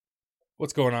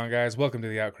What's going on, guys? Welcome to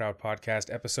the Outcrowd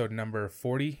Podcast, episode number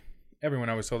 40. Everyone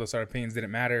always told us our opinions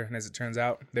didn't matter, and as it turns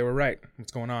out, they were right.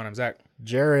 What's going on? I'm Zach.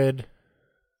 Jared.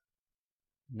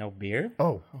 No beer?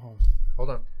 Oh. Hold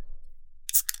on.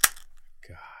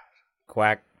 God.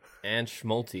 Quack. And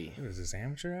Schmulty. What is this,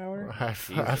 amateur hour? I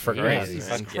forgot. Jesus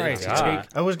man. Christ. God.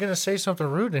 I was going to say something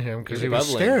rude to him because he was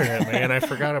bubbling. staring at me, and I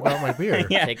forgot about my beer.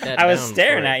 Yeah, Take that I was down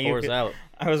staring before at it you. pours out.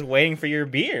 I was waiting for your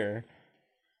beer.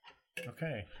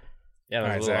 Okay. Yeah, it was All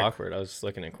right, a little Zach. awkward. I was just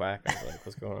looking at Quack. I was like,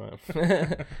 what's going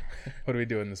on? What are we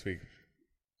doing this week?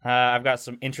 I've got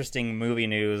some interesting movie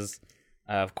news.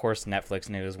 Of course, Netflix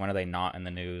news. When are they not in the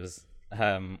news?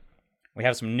 We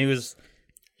have some news,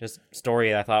 just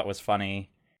story I thought was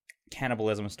funny.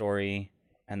 Cannibalism story.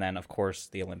 And then, of course,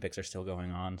 the Olympics are still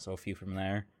going on, so a few from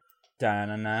there.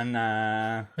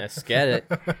 Da-na-na-na. Let's get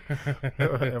it.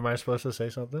 Am I supposed to say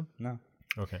something? No.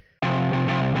 Okay.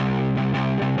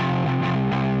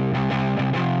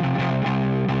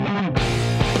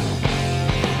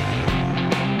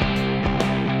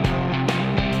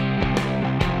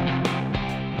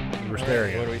 You were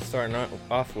staring What at are me. we starting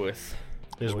off with?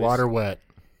 Is boys? water wet?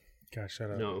 God, shut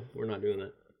up. No, we're not doing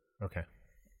that. Okay.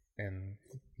 And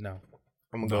no.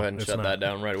 I'm going to No, go ahead and it's shut not. that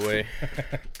down right away.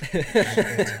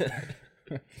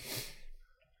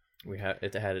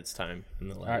 It had its time in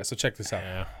the All right, lab. so check this out.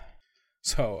 Yeah.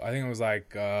 So I think it was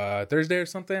like Thursday or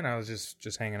something. I was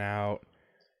just hanging out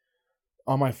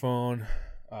on my phone,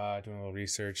 doing a little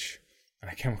research, and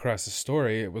I came across a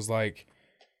story. It was like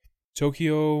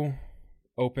Tokyo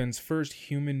opens first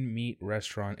human meat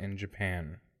restaurant in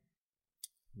Japan.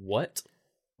 What?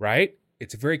 Right?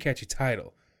 It's a very catchy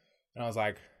title, and I was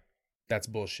like, "That's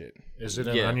bullshit." Is it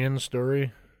an Yeah. onion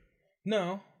story?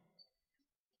 No.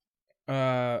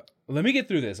 Let me get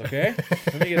through this, okay?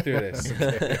 Let me get through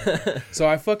this. So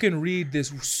I fucking read this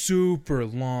super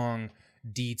long,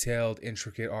 detailed,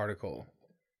 intricate article,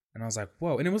 and I was like,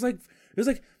 "Whoa!" And it was like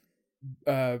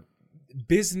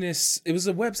business. It was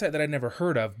a website that I'd never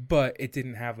heard of, but it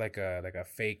didn't have like a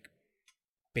fake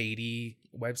baity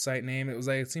website name. It was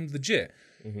like, it seemed legit.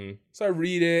 Mm-hmm. So I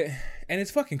read it, and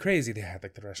it's fucking crazy. They had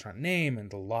like the restaurant name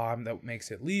and the law that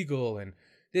makes it legal, and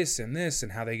this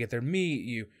and how they get their meat.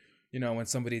 You know, when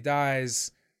somebody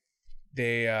dies,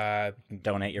 they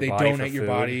Donate your they body donate for your food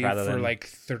body rather for than... like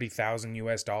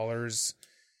 $30,000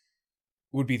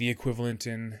 would be the equivalent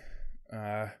in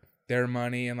their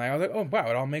money. And like I was like, oh wow,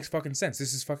 it all makes fucking sense.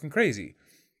 This is fucking crazy.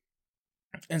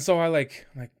 And so I'm like,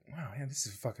 wow, yeah, this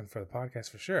is fucking for the podcast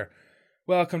for sure.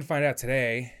 Well, come to find out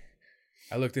today,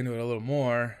 I looked into it a little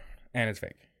more, and it's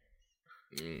fake.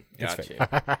 It's Gotcha.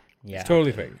 fake. Yeah. It's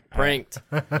totally fake. Pranked.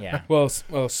 Yeah. Well,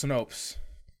 Snopes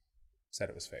said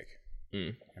it was fake,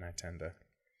 Mm. and I tend to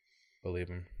believe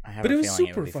him. I have But a it was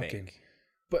feeling super would be fucking. fake.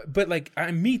 But like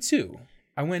me too.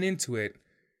 I went into it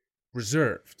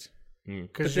reserved.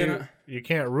 Because But then you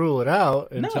can't rule it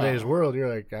out in No. today's world.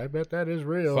 You're like, I bet that is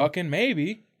real. Fucking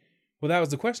maybe. Well, that was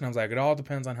the question. I was like, it all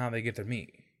depends on how they get their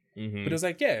meat. Mm-hmm. But it was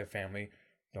like, yeah, family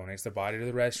donates their body to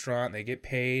the restaurant. They get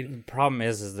paid. The problem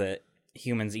is that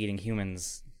humans eating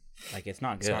humans, like, it's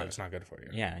not good. It's not good for you.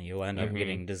 Yeah, you'll end up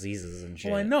getting diseases and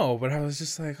shit. Well, I know, but I was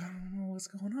just like, I don't know what's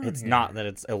going on. It's here. not that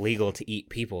it's illegal to eat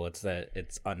people, it's that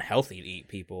it's unhealthy to eat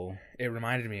people. It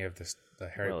reminded me of the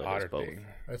Harry Well, it is Potter both. thing.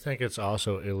 I think it's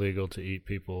also illegal to eat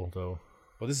people, though.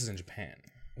 Well, this is in Japan.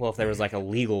 Well, if there was like a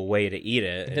legal way to eat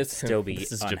it, it'd This- still be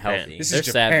this is unhealthy. Japan. This They're is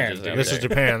Japan, savages dude. out This is there.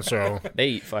 Japan, so They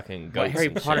eat fucking goats. What Harry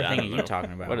and Potter shit. I thing don't are you know.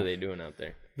 talking about? What are they doing out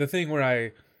there? The thing where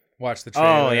I watched the trailer.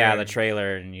 Oh yeah, the and-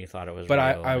 trailer, and you thought it was. But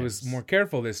real, I and was it's- more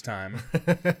careful this time,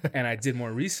 and I did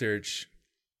more research,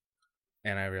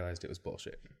 and I realized it was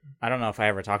bullshit. I don't know if I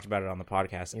ever talked about it on the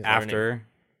podcast He's after,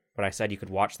 but I said you could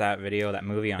watch that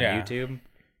movie on Yeah. YouTube.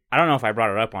 I don't know if I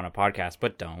brought it up on a podcast,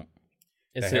 but don't.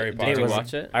 Is Harry it, Potter did you was-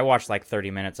 watch it? I watched like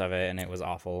 30 minutes of it, and it was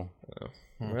awful.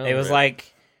 Really? It was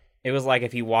like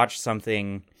if you watch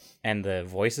something and the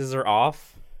voices are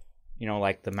off, you know,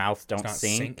 like the mouths don't It's not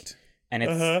sync. synced. And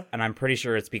it's and I'm pretty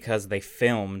sure it's because they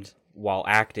filmed while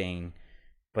acting,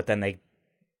 but then they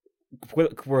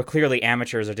were clearly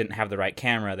amateurs or didn't have the right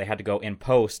camera. They had to go in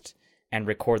post and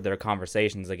record their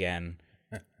conversations again.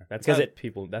 That's 'cause how it-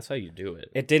 people. That's how you do it.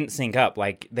 It didn't sync up.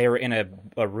 Like they were in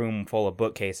a room full of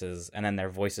bookcases, and then their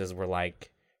voices were like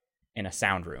in a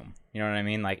sound room. You know what I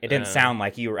mean? Like it didn't sound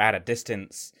like you were at a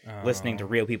distance listening to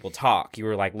real people talk. You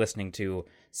were like listening to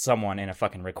someone in a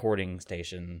fucking recording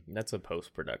station. That's a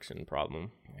post-production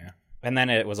problem. Yeah. And then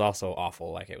it was also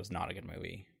awful. Like it was not a good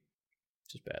movie.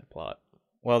 Just bad plot.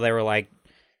 Well, they were like,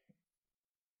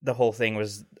 the whole thing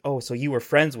was, oh, so you were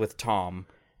friends with Tom.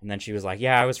 And then she was like,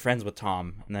 yeah, I was friends with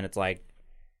Tom. And then it's like,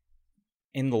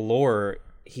 in the lore,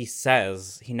 he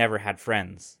says he never had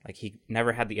friends. Like, he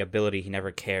never had the ability. He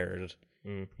never cared.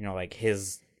 Mm. You know, like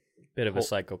his... Bit of a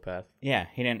psychopath. Yeah,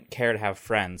 he didn't care to have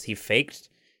friends. He faked,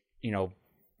 you know,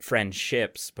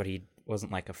 friendships, but he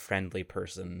wasn't like a friendly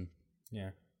person. Yeah.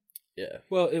 Yeah.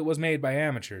 Well, it was made by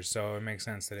amateurs, so it makes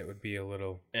sense that it would be a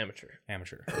little Amateur.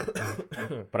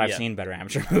 But I've Yeah. seen better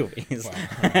amateur movies. Well,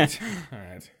 all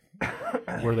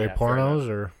right. Were they Yeah, fair pornos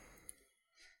or?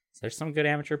 There's some good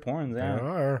amateur porns, There yeah.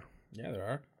 are. Yeah, there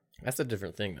are. That's a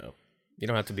different thing, though. You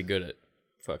don't have to be good at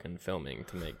fucking filming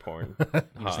to make porn. You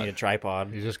just need a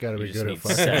tripod. You just got to be You just good need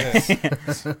at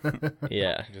fucking. sex.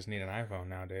 Yeah. You just need an iPhone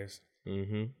nowadays.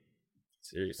 Mm-hmm.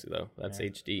 Seriously, though. That's Yeah.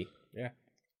 HD. Yeah.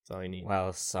 That's all you need.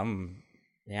 Well, some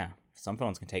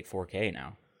phones can take 4K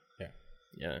now.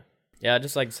 Yeah. Yeah, I'd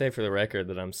just like to say for the record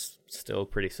that I'm still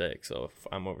pretty sick, so if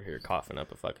I'm over here coughing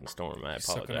up a fucking storm, I apologize.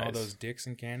 Sucking all those dicks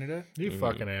in Canada. You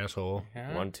fucking asshole.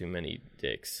 Yeah. One too many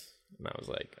dicks. And I was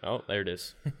like, oh, there it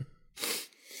is.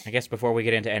 I guess before we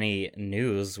get into any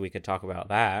news, we could talk about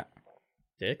that.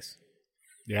 Dicks?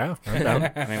 Yeah, I'm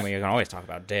down. I mean, we can always talk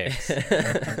about dicks.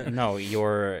 No,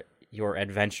 your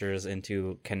adventures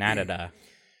into Canada.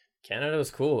 Canada was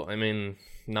cool. I mean,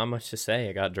 not much to say.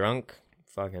 I got drunk.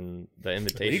 Fucking the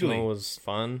invitational Legally. was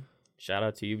fun. Shout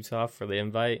out to Ubisoft for the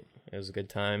invite. It was a good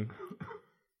time.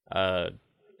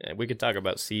 We could talk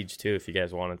about Siege too if you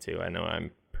guys wanted to. I know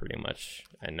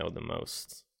I know the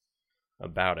most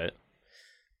about it.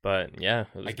 But yeah,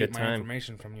 it was I a get good my time.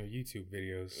 information from your YouTube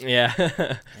videos. Yeah.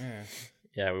 Yeah.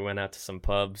 Yeah, we went out to some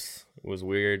pubs. It was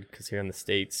weird because here in the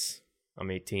States,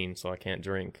 I'm 18, so I can't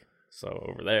drink. So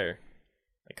over there,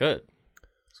 I could.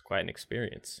 It's quite an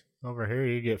experience. Over here,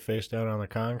 you get face down on the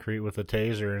concrete with a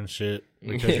taser and shit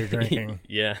because you're drinking.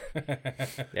 Yeah.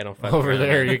 They don't fuck Over around.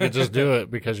 there, you could just do it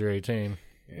because you're 18.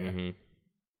 Yeah. Mm-hmm.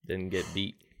 Didn't get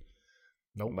beat.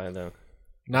 Nope. By the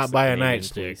Not by a Canadian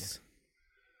nightstick. police.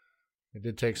 It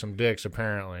did take some dicks,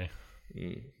 apparently.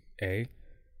 Mm. A.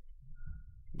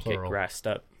 Get Plural. grassed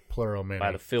up Plural, maybe.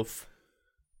 by the filth.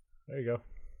 There you go.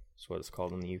 That's what it's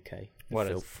called in the UK. What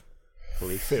is- filth?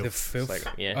 Police. Filth. The It's filth. like,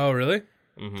 yeah. Oh, really?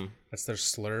 Mm-hmm. That's their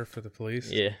slur for the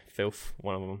police? Yeah, filth.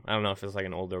 One of them. I don't know if it's like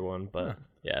an older one, but Huh.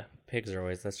 yeah. Pigs are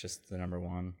always, that's just the number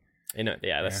one. You know,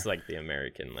 yeah, that's Yeah. like the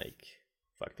American, like,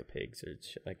 fuck the pigs or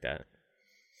shit like that.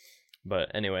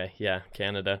 But anyway, yeah,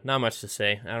 Canada. Not much to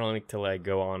say. I don't like to, like,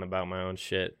 go on about my own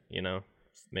shit, you know?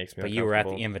 Makes me But you were at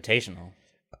the uncomfortable. Invitational.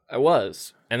 I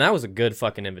was. And that was a good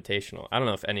fucking invitational. I don't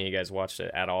know if any of you guys watched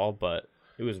it at all, but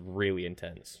it was really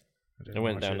intense. I It didn't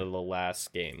went watch down it. to the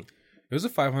last game. It was a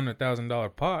 $500,000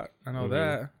 pot. I know Mhm.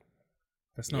 that.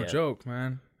 That's no Yeah. joke,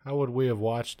 man. How would we have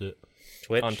watched it?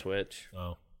 Twitch. On Twitch.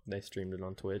 Oh. They streamed it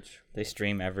on Twitch. They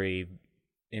stream every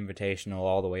Invitational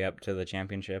all the way up to the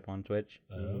championship on Twitch.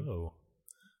 Oh.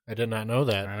 I did not know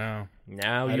that. I know.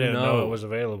 Now I you didn't know know it was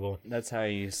available. That's how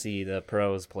you see the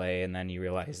pros play, and then you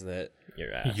realize that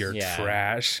your ass. You're Yeah.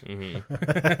 trash.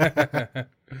 Mm-hmm.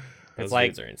 Those It's like-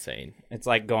 dudes are insane. it's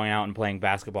like going out and playing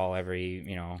basketball every,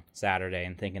 Saturday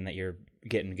and thinking that you're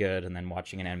getting good, and then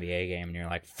watching an NBA game and you're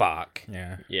like, fuck.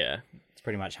 Yeah. Yeah. It's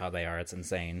pretty much how they are. It's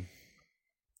insane.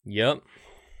 Yep.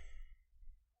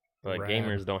 But Rad.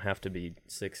 gamers don't have to be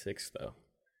 6'6", though.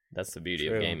 That's the beauty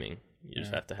True. of gaming. You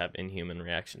just Yeah. have to have inhuman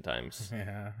reaction times.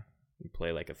 Yeah. You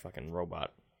play like a fucking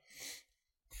robot.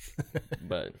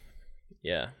 But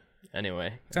yeah.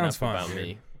 Anyway, Sounds enough fun, about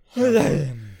dude.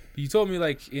 me. You told me,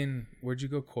 like, where'd you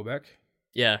go? Quebec?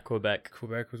 Yeah, Quebec.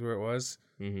 Quebec was where it was.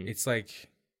 Hmm. It's like,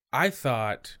 I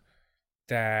thought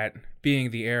that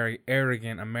being the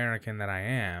arrogant American that I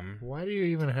am, Why do you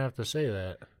even have to say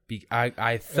that? I And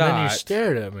then you thought,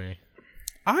 stared at me.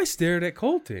 I stared at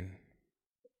Colton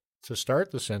To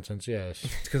start the sentence, yes.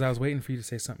 because I was waiting for you to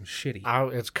say something shitty.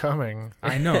 It's coming.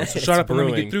 I know. So It's shut up and let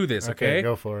me brewing. get through this, Okay, okay?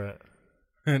 go for it.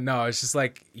 No, it's just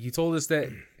like, you told us that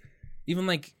even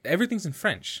like everything's in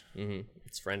French. Hmm.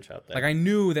 It's French out there. Like, I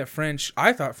knew that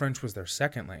I thought French was their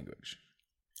second language.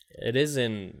 It is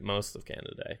in most of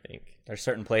Canada, I think. There's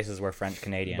certain places where French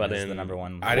Canadian But is in- the number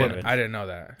one. I language. didn't know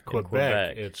that. Quebec,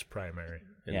 Quebec. it's primary.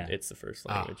 And Yeah. it's the first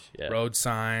language. Yeah. Road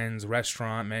signs,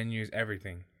 restaurant menus,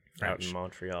 everything. Out French. in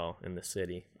Montreal, in the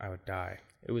city. I would die.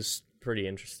 It was pretty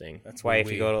interesting. That's why if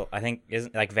you Oui. go to, I think,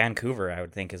 isn't like Vancouver, I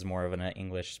would think is more of an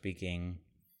English speaking.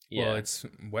 Yeah. Well, it's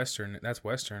Western. That's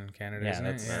Western Canada, Yeah, isn't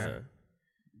that's, it? Yeah.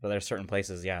 But there's certain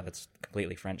places, that's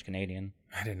completely French Canadian.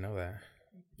 I didn't know that.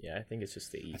 Yeah, I think it's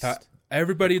just the I east. thought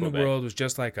everybody in the Quebec. world was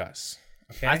just like us.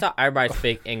 Okay? I thought everybody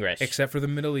speak English. Except for the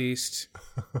Middle East,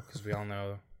 because we all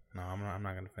know No, I'm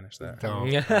not gonna finish that. Don't.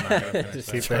 Yeah. I'm not gonna finish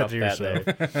Just Keep that. that to drop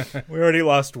that yourself. We already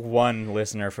lost one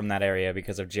listener from that area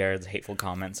because of Jared's hateful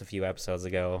comments a few episodes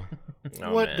ago.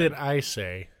 Oh, What man. did I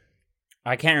say?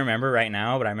 I can't remember right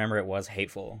now, but I remember it was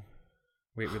hateful.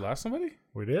 Wait, we lost somebody?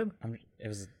 We did? It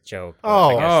was a joke. but Oh,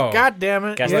 I guess, Oh. God damn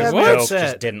it. guess Yeah, the that's joke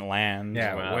just it. didn't land.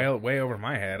 Yeah, Wow. way over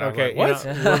my head. I was Okay, like, what?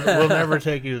 you know, we'll never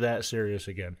take you that serious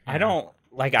again. I don't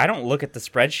look at the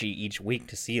spreadsheet each week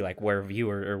to see like where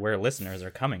viewer or where listeners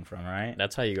are coming from, right?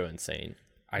 That's how you go insane.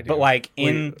 I do. But like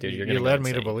in Dude, you're You gonna led go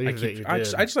me to insane. believe that you I did.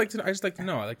 just like to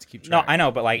know. I like to keep no, track. I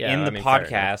know, but like Yeah, in I the mean, fair enough.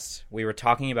 podcast, we were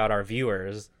talking about our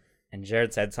viewers, and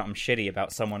Jared said something shitty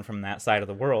about someone from that side of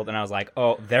the world, and I was like,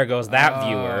 oh, there goes that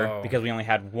viewer, Oh. because we only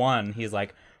had one. He's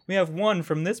like, we have one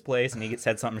from this place, and he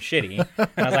said something shitty, and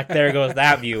I was like, there goes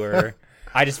that viewer.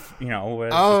 I just,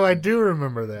 was Oh, I do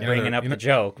remember that. You know, bringing up the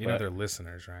joke, You know but they're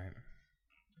listeners, right?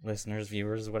 listeners,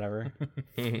 viewers, whatever.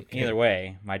 Either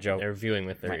way, my joke They're viewing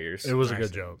with their My- ears. It was a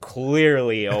good joke.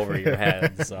 clearly over your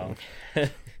head, so.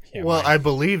 Yeah, Well, mine. I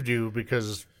believed you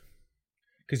because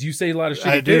Because you say a lot of shitty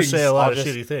I do things. say a lot I'll of just-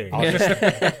 shitty things. I'll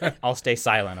just, I'll stay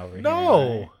silent over here.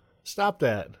 No, stop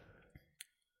that.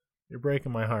 You're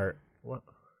breaking my heart. What?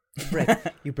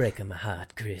 You're breaking my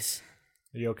heart, Chris.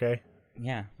 Are you okay?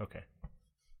 Yeah. Okay.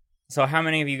 So how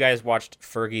many of you guys watched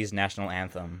Fergie's national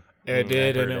anthem? It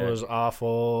did, heard and it it. was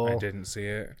awful. I didn't see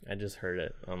it. I just heard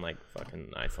it on like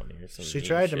fucking iPhone or something. She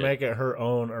tried to make it her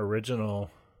own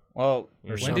original Well,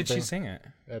 or When did she something sing it?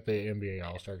 at the NBA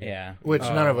All-Star game. yeah. Which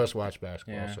none Oh. of us watch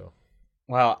basketball, Yeah. so.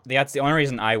 Well, that's the only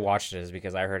reason I watched it is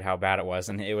because I heard how bad it was,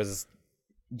 and it was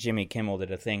Jimmy Kimmel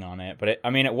did a thing on it. But it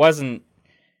wasn't.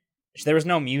 There was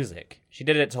no music. She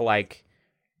did it to like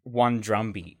one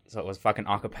drum beat, so it was fucking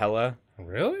acapella.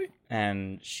 Really?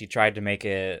 And she tried to make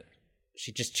it.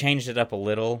 She just changed it up a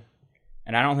little,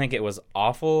 and I don't think it was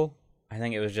awful. I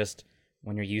think it was just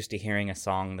when you're used to hearing a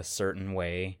song the certain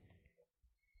way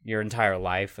your entire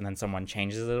life, and then someone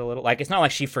changes it a little. Like, it's not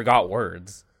like she forgot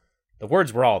words. The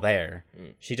words were all there.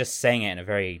 She just sang it in a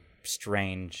very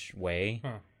strange way.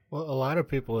 Well, a lot of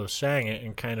people have sang it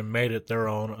and kind of made it their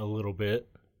own a little bit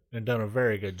and done a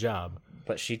very good job.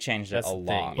 But she changed That's it a the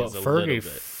thing, lot. But It's a little Fergie bit.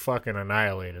 fucking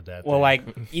annihilated that Well, thing. like,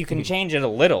 you can change it a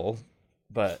little,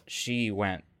 but she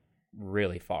went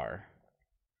really far.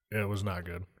 It was not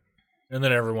good. And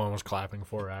then everyone was clapping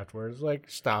for her afterwards. Like,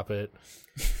 stop it.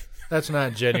 That's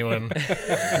not genuine.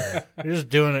 You're just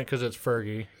doing it because it's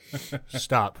Fergie.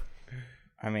 Stop.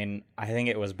 I mean, I think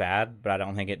it was bad, but I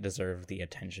don't think it deserved the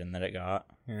attention that it got.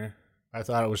 Yeah. I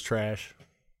thought it was trash.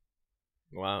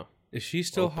 Wow. Is she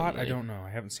still hot? I Openly. don't know. I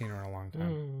haven't seen her in a long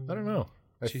time. I don't know.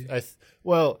 She-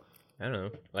 Well, I don't know.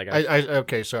 Like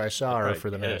okay, so I saw her probably for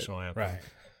the hit it. national anthem. Right.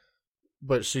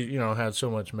 But she, had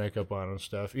so much makeup on and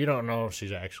stuff. You don't know if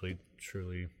she's actually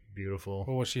truly beautiful.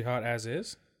 Well, was she hot as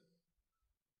is?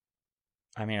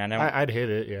 I mean, I know. I'd hit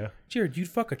it, yeah. Jared, you'd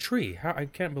fuck a tree. How? I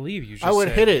can't believe you just I would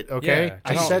said- hit it, okay? Yeah,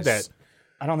 I said that. Jesus.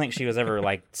 I don't think she was ever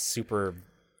like super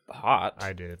hot.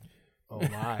 I did. Oh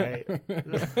my.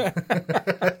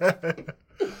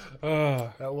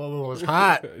 Oh, That woman was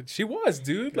hot. she was,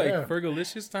 dude. Like, Yeah.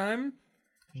 Fergalicious time.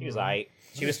 She was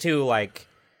She was too like.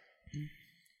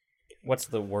 What's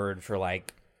the word for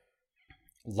like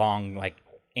long, like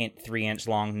 3-inch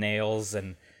long nails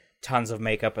and tons of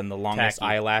makeup and the longest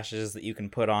Tacky. eyelashes that you can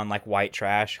put on like white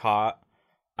trash hot?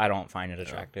 I don't find it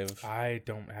attractive. I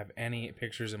don't have any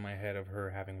pictures in my head of her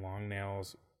having long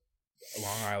nails,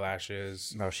 long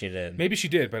eyelashes. No, she did. Maybe she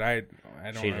did, but I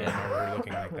don't She did. remember her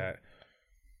looking like that.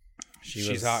 She's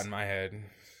was- hot in my head.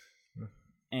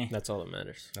 that's all that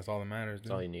matters. That's all that matters. Dude.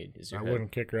 That's all you need is I your head.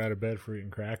 wouldn't kick her out of bed for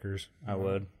eating crackers. I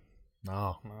would.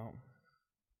 No. Well,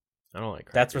 I don't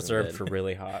like That's crackers in reserved bed. for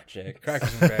really hot chicks.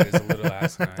 crackers in bed is a little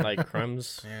asinine. like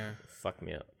crumbs. Yeah, Fuck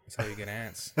me up. that's how you get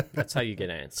ants. That's how you get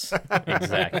ants.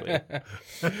 Exactly.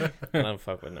 I don't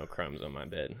fuck with no crumbs on my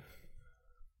bed.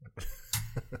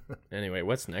 Anyway,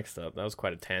 what's next up? That was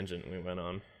quite a tangent we went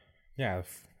on. Yeah,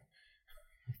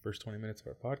 first 20 minutes of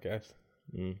our podcast.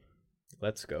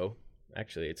 Let's go.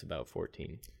 Actually, it's about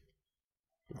 14.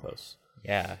 Close.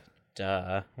 Yeah,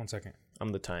 duh. 1 second. I'm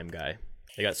the time guy.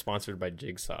 They got sponsored by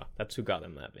Jigsaw. That's who got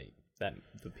them that bait. That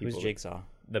the people. Who's Jigsaw?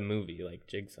 The movie, like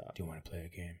Jigsaw. Do you want to play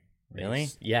a game? Really?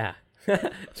 Yeah.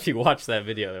 If you watch that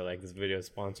video, they're like, this video is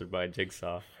sponsored by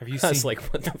Jigsaw. Have you I was seen? like,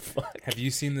 what the fuck? Have you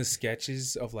seen the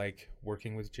sketches of like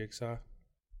working with Jigsaw,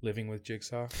 living with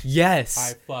Jigsaw? Yes.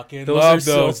 I fucking those love are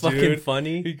so those, fucking dude.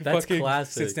 funny. He That's fucking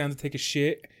classic. sits down to take a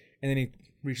shit, and then he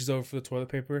reaches over for the toilet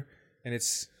paper, and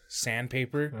it's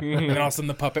sandpaper. And then all of a sudden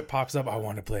the puppet pops up. I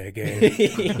want to play a game.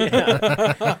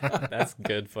 Yeah. That's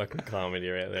good fucking comedy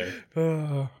right there.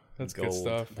 Oh, That's good Gold.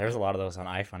 stuff. There's a lot of those on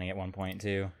iFunny at one point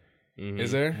too.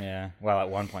 Is there? Yeah. Well, at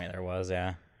one point there was.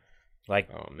 Yeah. Like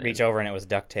Oh, man. reach over and it was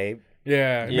duct tape.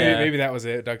 Yeah. Yeah. Maybe that was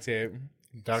it. Duct tape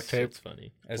Duct tape. It's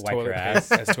funny. as Wipe your toilet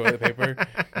ass. as toilet paper.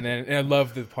 And I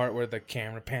love the part where the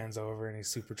camera pans over and he's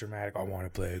super dramatic. I want to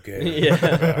play a game.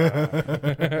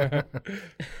 Yeah.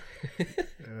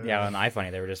 Yeah, on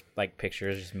iFunny they were just like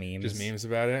pictures, just memes. Just memes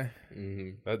about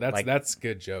it. But that's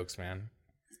good jokes, man.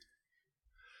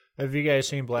 Have you guys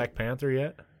seen Black Panther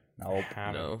yet? Nope.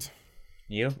 No.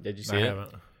 You? Did you see I it?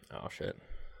 haven't. Oh shit.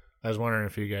 I was wondering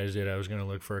if you guys did. I was going to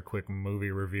look for a quick movie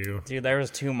review. Dude, there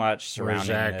was too much surrounding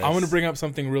Zach? this. I'm going to bring up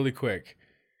something really quick.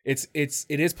 It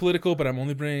is political, but I'm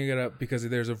only bringing it up because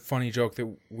there's a funny joke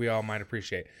that we all might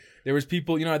appreciate. There's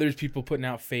people putting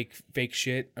out fake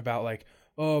shit about like,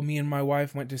 oh, me and my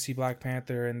wife went to see Black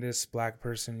Panther and this black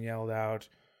person yelled out,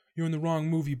 "You're in the wrong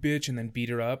movie, bitch," and then beat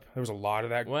her up. There was a lot of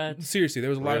that. What? Seriously,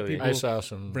 there was a lot of Really? people I saw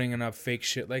some. bringing up fake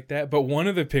shit like that. But one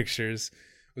of the pictures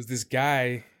was this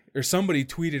guy or somebody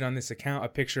tweeted on this account a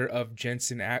picture of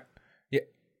Jensen Ackles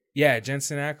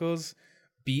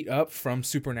beat up from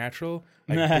Supernatural,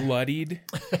 like bloodied,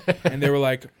 and they were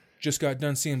like, just got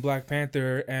done seeing Black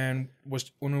Panther, and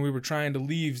when we were trying to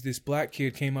leave, this black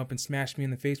kid came up and smashed me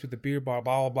in the face with a beer bottle,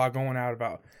 blah blah blah, going out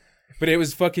about. But it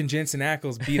was fucking Jensen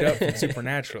Ackles beat up from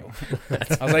Supernatural.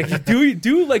 I was like, you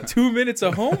do like 2 minutes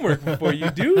of homework before you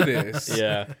do this.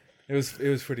 Yeah. It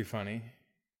was pretty funny.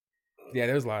 Yeah,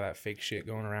 there was a lot of that fake shit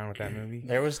going around with that movie.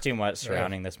 There was too much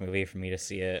surrounding this movie for me to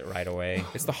see it right away.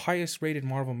 It's the highest rated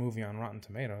Marvel movie on Rotten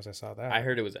Tomatoes. I saw that. I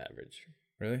heard it was average.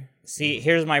 Really? See,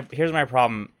 here's my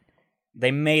problem.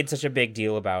 They made such a big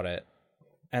deal about it,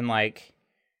 and like,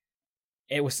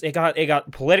 it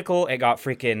got political. It got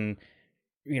freaking,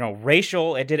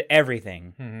 racial. It did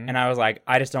everything, and I was like,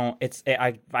 I just don't.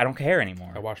 I don't care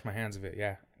anymore. I washed my hands of it.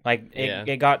 Yeah. Like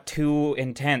it got too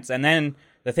intense, and then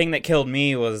the thing that killed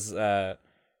me was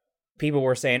people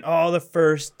were saying, "Oh, this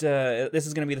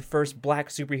is going to be the first black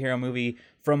superhero movie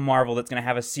from Marvel that's going to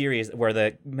have a series where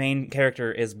the main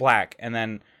character is black." And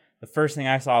then the first thing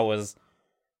I saw was,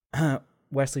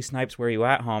 Wesley Snipes, where you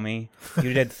at, homie?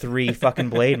 You did 3 fucking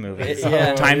Blade movies.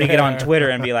 Yeah. Time to get on Twitter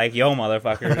and be like, "Yo,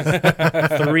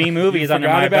 motherfuckers, 3 movies under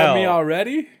Forgot my about belt. me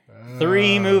already?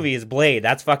 3 movies, Blade.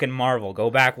 That's fucking Marvel. Go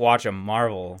back, watch them.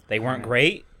 Marvel. They weren't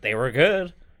great. They were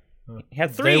good. He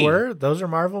had 3. They were? Those are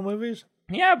Marvel movies?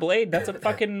 Yeah, Blade. That's a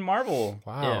fucking Marvel.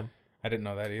 Wow. Yeah. I didn't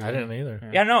know that either. I didn't either.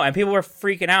 Yeah, no, and people were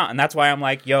freaking out, and that's why I'm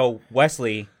like, yo,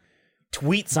 Wesley,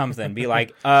 tweet something. Be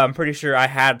like, I'm pretty sure I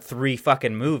had 3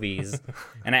 fucking movies,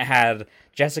 and it had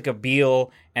Jessica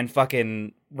Biel and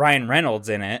fucking Ryan Reynolds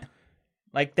in it.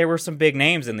 Like, there were some big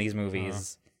names in these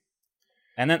movies.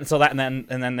 And then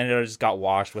it just got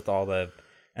washed with all the...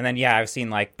 And then, yeah, I've seen,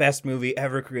 like, best movie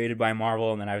ever created by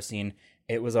Marvel, and then I've seen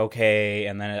it was okay,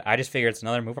 and then I just figured it's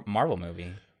another Marvel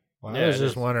movie. Well, Yeah, I was it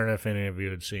just is. wondering if any of you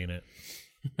had seen it.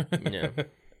 Yeah.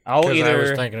 I'll Because I was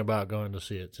either... thinking about going to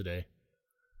see it today.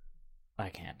 I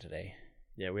can't today.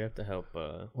 Yeah, we have to help.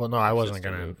 Well, no, I wasn't Sister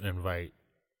going to invite.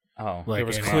 Oh. Like, There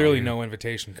was any clearly of you. no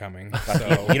invitation coming. So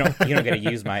So you don't get to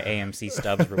use my AMC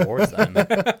Stubs rewards then.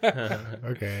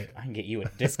 Okay. I can get you a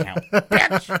discount.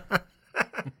 Bitch.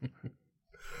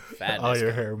 Fat All your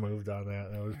discount. hair moved on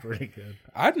that. That was pretty good.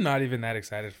 I'm not even that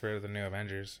excited for the new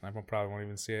Avengers. I probably won't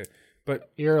even see it.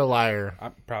 But You're a liar.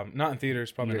 I'm probably not in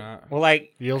theaters. Probably not. Well,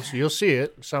 like You'll see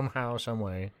it somehow, some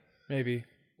way. Maybe.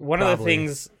 one of the Probably.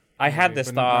 things I had this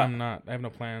But thought. I'm not. I have no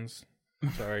plans.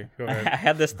 Sorry. Go I ahead.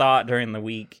 had this thought during the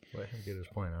week Let him get his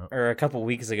point out. or a couple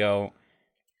weeks ago,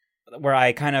 where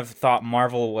I kind of thought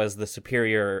Marvel was the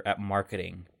superior at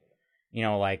marketing.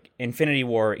 Like Infinity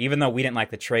War. Even though we didn't like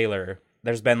the trailer,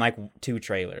 there's been like 2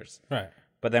 trailers. Right.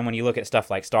 But then when you look at stuff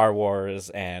like Star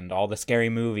Wars and all the scary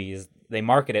movies, they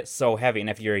market it so heavy. And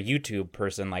if you're a YouTube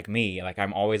person like me, like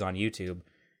I'm always on YouTube,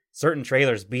 certain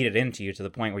trailers beat it into you to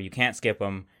the point where you can't skip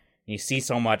them. And you see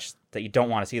so much that you don't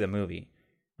want to see the movie.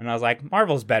 And I was like,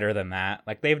 Marvel's better than that.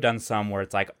 Like they've done some where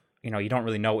it's like, you don't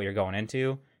really know what you're going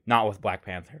into. Not with Black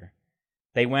Panther.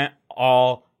 They went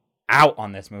all out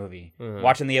on this movie.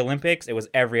 Watching the Olympics, it was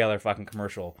every other fucking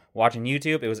commercial. Watching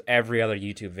YouTube, it was every other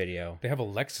YouTube video. They have a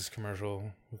Lexus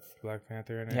commercial with Black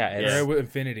Panther in it. Yeah, it's- Or with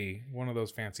Infinity, one of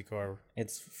those fancy car.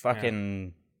 It's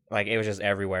fucking like it was just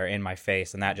everywhere in my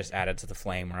face, and that just added to the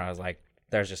flame where I was like,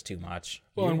 "There's just too much."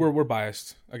 Well, and we're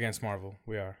biased against Marvel.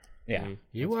 We are. Yeah.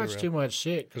 You That's watch for too much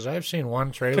shit because I've seen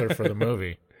one trailer for the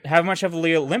movie. How much of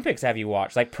the Olympics have you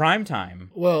watched? Like prime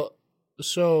time? Well,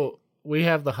 so we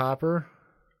have the Hopper.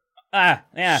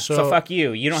 Yeah. So fuck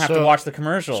you. You don't have to watch the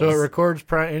commercials. So it records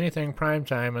anything prime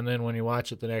time, and then when you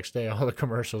watch it the next day, all the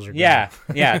commercials are gone.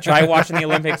 Yeah. Try watching the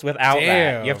Olympics without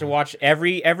that. You have to watch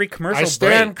every commercial. I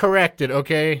stand break. corrected.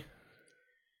 Okay.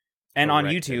 And on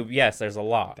YouTube, yes, there's a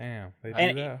lot. Damn, they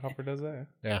do that. Hopper does that.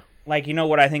 Yeah. Like, you know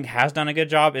what I think has done a good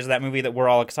job is that movie that we're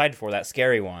all excited for, that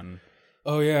scary one.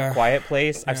 Oh yeah, Quiet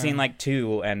Place. I've seen like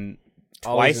 2 and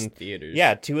Always twice in theaters.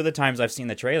 Yeah, 2 of the times I've seen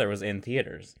the trailer was in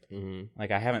theaters. Mm-hmm.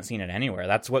 Like, I haven't seen it anywhere.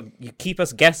 That's what you keep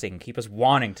us guessing, keep us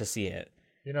wanting to see it.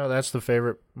 You know, that's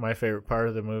my favorite part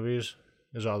of the movies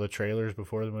is all the trailers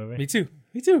before the movie. Me too.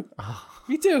 Me too.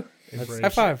 Me too. High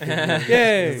five.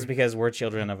 Yay. This is because we're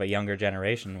children of a younger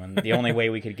generation when the only way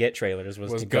we could get trailers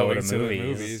was to go to going to the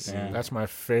movies. movies. Yeah. That's my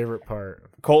favorite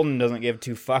part. Colton doesn't give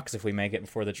 2 fucks if we make it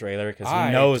before the trailer because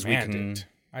he knows we can.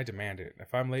 I demand it.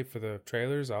 If I'm late for the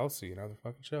trailers, I'll see another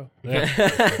fucking show. Yeah.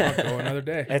 I'll go another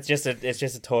day. It's just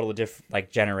a total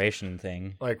different generation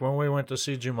thing. Like when we went to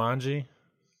see Jumanji,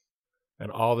 and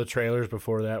all the trailers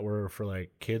before that were for like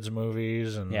kids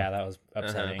movies, and Yeah, that was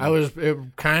upsetting. it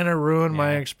kind of ruined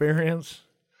my experience.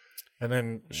 And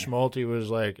then Schmalti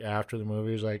was like, after the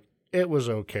movie, was like, it was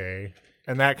okay.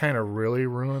 And that kind of really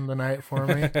ruined the night for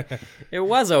me. It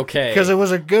was okay. Because it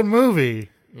was a good movie.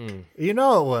 You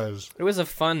know it was. It was a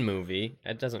fun movie.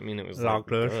 That doesn't mean it was like,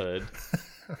 good.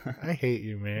 I hate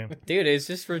you, man. Dude, it's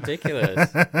just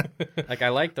ridiculous. Like, I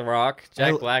like The Rock.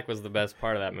 Jack Black was the best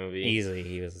part of that movie. Easily,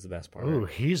 he was the best part. Ooh,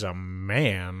 he's a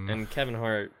man. And Kevin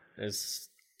Hart is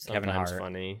sometimes Kevin Hart.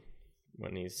 funny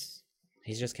when he's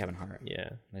He's just Kevin Hart.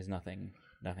 yeah. There's nothing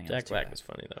else. Jack to Black that. was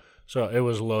funny though. So it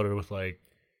was loaded with like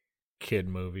kid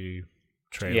movie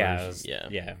trailers. Yeah,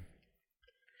 Yeah.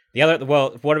 The other,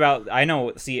 well, what about? I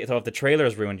know. See, so if the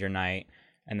trailers ruined your night,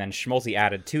 and then Schmaltzy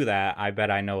added to that, I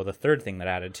bet I know the third thing that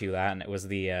added to that, and it was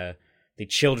the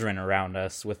children around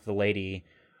us with the lady.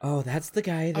 Oh, that's the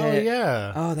guy that. Oh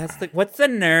yeah. Oh, that's the. What's the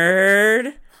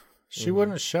nerd? She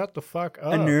wouldn't shut the fuck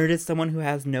up. A nerd is someone who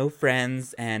has no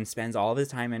friends and spends all of his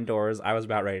time indoors. I was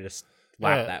about ready to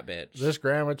slap that bitch. This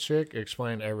grandma chick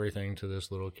explained everything to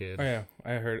this little kid. Oh yeah,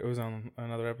 I heard it was on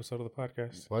another episode of the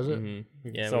podcast. Was it?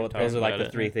 Mm-hmm. Yeah. So we those are like talked the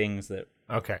about 3 things that.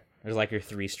 Okay. There's like your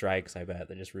 3 strikes. I bet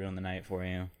that just ruined the night for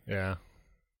you. Yeah.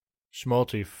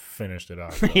 Schmalti finished it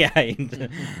off. Yeah.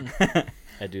 it.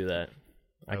 I do that.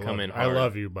 I come in hard. I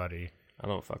love you, buddy. I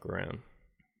don't fuck around.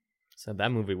 So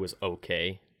that movie was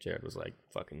okay. Jared was like,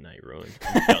 fucking night ruined.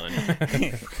 I'm telling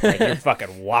you. Like, you're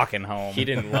fucking walking home. He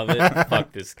didn't love it.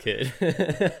 Fuck this kid.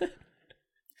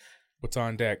 What's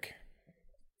on deck?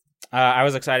 I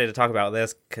was excited to talk about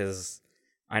this because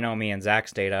I know me and Zach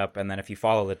stayed up, and then if you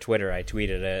follow the Twitter, I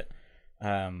tweeted it.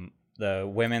 The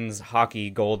women's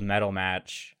hockey gold medal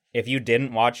match. If you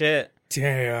didn't watch it,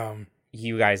 Damn.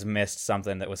 you guys missed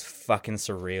something that was fucking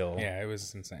surreal. Yeah, it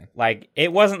was insane. Like,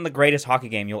 it wasn't the greatest hockey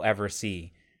game you'll ever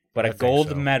see, but I a think gold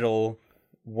so. medal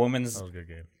women's That was a good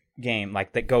game. game,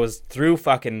 like, that goes through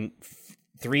fucking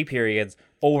 3 periods,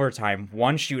 overtime,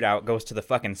 1 shootout, goes to the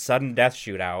fucking sudden death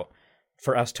shootout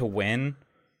for us to win.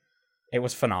 It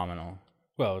was phenomenal.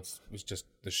 Well, it was just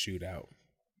the shootout.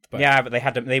 But Yeah, but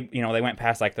they went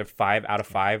past like their 5 out of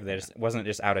 5. It wasn't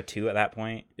just out of 2 at that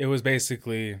point. it was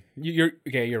basically you're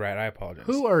okay. You're right. I apologize.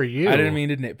 Who are you? I didn't mean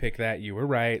to nitpick that. You were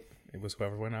right. It was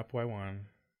whoever went up by 1.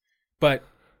 But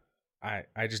I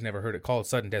just never heard it called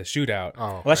sudden death shootout. Oh,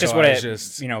 Well, that's just So what I it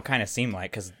was kind of seemed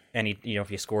like, because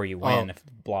if you score, you win. If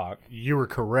block, you were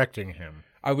correcting him.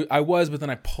 I was, but then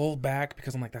I pulled back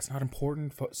because I'm like, that's not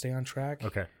important. Stay on track.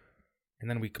 Okay. And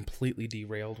then we completely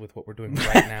derailed with what we're doing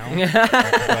right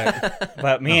now.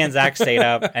 but me and Zach stayed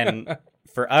up, and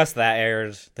for us that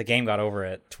aired. The game got over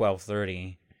at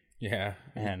 12:30. Yeah,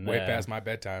 And, way past my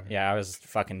bedtime. Yeah, I was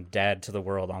fucking dead to the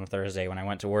world on Thursday when I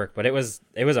went to work, but it was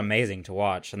amazing to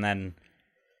watch. And then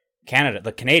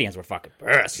the Canadians were fucking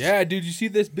pissed. Yeah, dude, you see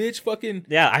this bitch fucking?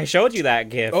 Yeah, I showed you that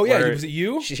gif. Oh yeah, where was it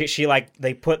you? She like,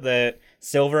 they put the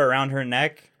silver around her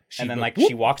neck, and then like whoop.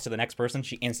 she walks to the next person,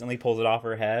 she instantly pulls it off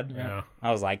her head. Yeah.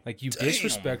 I was like, Like, you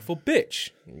disrespectful bitch.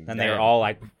 then they were all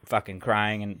like fucking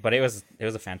crying, but it was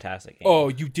a fantastic game. Oh,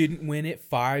 you didn't win it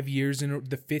 5 years the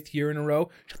 5th year in a row.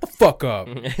 Shut the fuck up.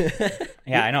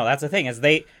 Yeah, I know. That's the thing is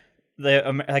they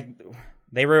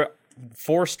were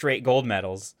 4 straight gold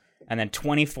medals, and then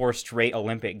 24 straight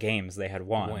Olympic games they had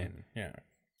won. Win. Yeah.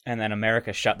 And then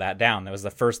America shut that down. That was the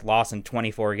first loss in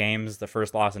 24 games, the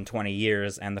first loss in 20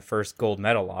 years, and the first gold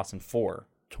medal loss in 4.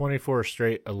 24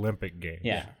 straight Olympic games.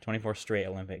 Yeah, 24 straight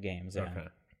Olympic games. Yeah. Okay.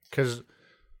 Because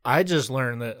I just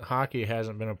learned that hockey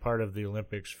hasn't been a part of the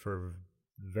Olympics for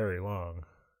very long.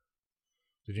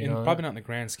 Did you know Probably that? not in the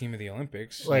grand scheme of the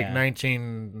Olympics. Like Yeah.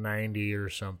 1990 or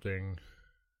something.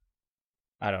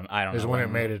 I don't Is know. when it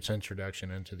made its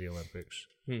introduction into the Olympics.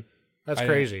 Hmm. That's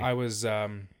crazy. I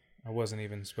wasn't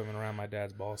even swimming around my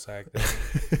dad's ball sack then.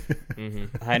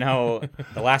 Mm-hmm. I know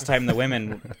the last time the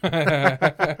women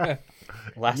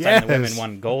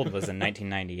won gold was in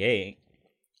 1998.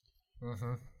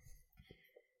 Mm-hmm.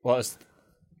 Well,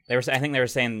 I think they were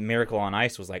saying Miracle on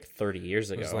Ice was like 30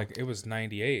 years ago. It was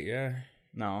 98, yeah.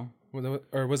 No.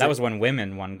 Or was that it? was when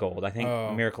women won gold. I think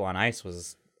Oh. Miracle on Ice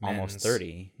was almost Men's.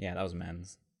 30. Yeah, that was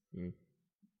men's. Mm.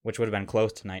 Which would have been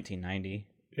close to 1990.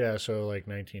 Yeah, so like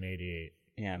 1988.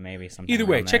 Yeah, maybe sometime. Either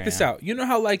way, around check there, this yeah. out. You know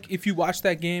how, like, if you watch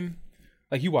that game,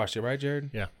 like, you watched it, right, Jared?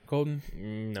 Yeah. Colton?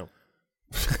 No.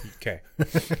 Okay.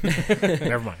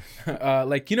 Never mind.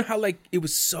 Like, you know how, like, it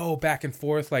was so back and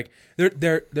forth? Like,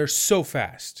 they're so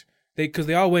fast. Because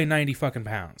they all weigh 90 fucking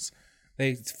pounds.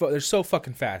 They're so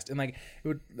fucking fast. And, like,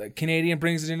 Canadian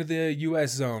brings it into the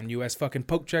U.S. zone. U.S. fucking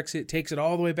poke checks it, takes it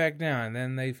all the way back down. And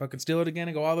then they fucking steal it again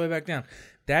and go all the way back down.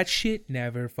 That shit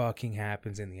never fucking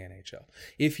happens in the NHL.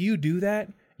 If you do that,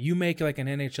 you make, like, an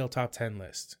NHL top 10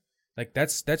 list. Like,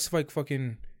 that's like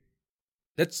fucking...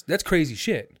 That's crazy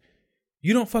shit.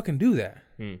 You don't fucking do that.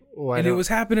 Well, And it was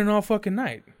happening all fucking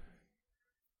night.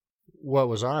 What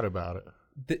was odd about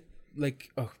it?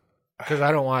 Because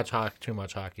I don't watch too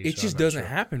much hockey. It so just I'm not doesn't sure.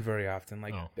 happen very often.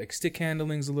 Like, Oh. like stick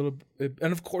handling's a little...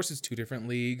 And, of course, it's two different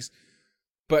leagues.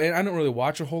 But I don't really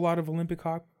watch a whole lot of Olympic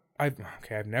hockey.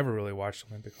 I've never really watched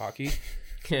Olympic hockey.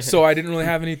 So I didn't really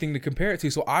have anything to compare it to.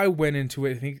 So I went into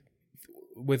it, I think,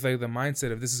 with like the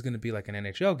mindset of this is going to be like an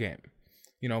NHL game.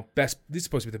 You know, this is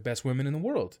supposed to be the best women in the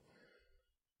world.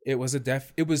 It was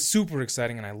super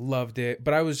exciting and I loved it,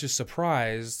 but I was just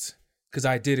surprised because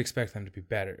I did expect them to be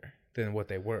better than what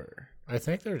they were. I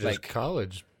think they're just Like,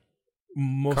 college.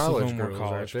 Most College of them were girls,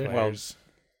 college aren't they? players.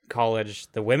 College,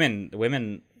 the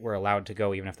women were allowed to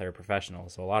go even if they were professional.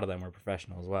 So a lot of them were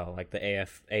professional as well, like the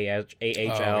AHL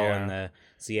yeah. and the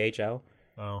CHL.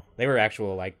 Oh, They were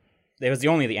actual, like, it was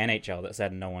only the NHL that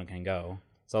said no one can go.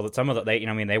 So that some of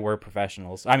they were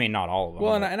professionals. I mean, not all of them.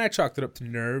 Well, but- and I chalked it up to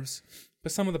nerves,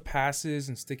 but some of the passes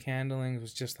and stick handling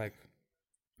was just like,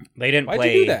 they didn't why'd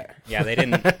play. you do that? Yeah, they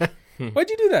didn't. Why'd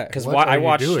you do that? Because What are I you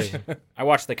watched doing? I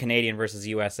watched the Canadian versus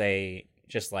USA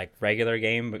just like regular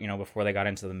game, but before they got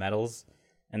into the medals,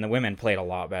 and the women played a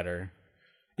lot better.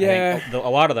 I Yeah. think a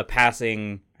lot of the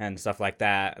passing and stuff like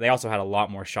that. They also had a lot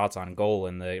more shots on goal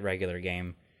in the regular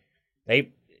game.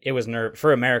 It was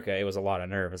for America. It was a lot of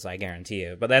nerves, I guarantee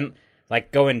you. But then,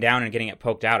 like going down and getting it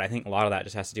poked out, I think a lot of that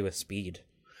just has to do with speed,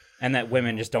 and that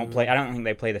women just don't play. I don't think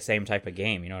they play the same type of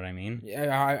game. You know what I mean?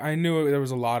 Yeah, I knew there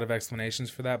was a lot of explanations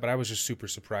for that, but I was just super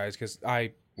surprised because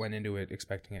I went into it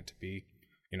expecting it to be,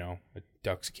 a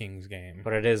Ducks Kings game.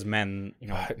 But it is men.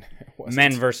 But it wasn't.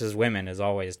 Men versus women is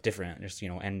always different. Just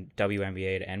and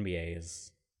WNBA to NBA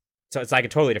is, so it's like a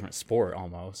totally different sport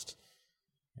almost.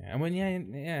 Yeah,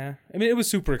 yeah. I mean, it was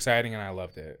super exciting and I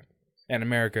loved it. And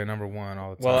America #1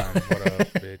 all the Well- time. What up,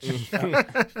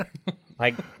 bitch?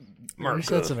 Like You're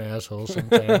such an asshole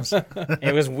sometimes.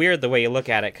 it was weird the way you look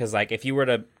at it, because like if you were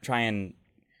to try and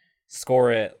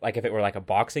score it, like if it were like a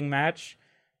boxing match,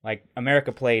 like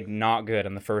America played not good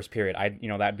in the first period.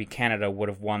 That'd be Canada would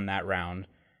have won that round,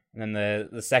 and then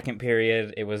the second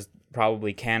period it was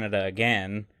probably Canada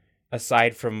again.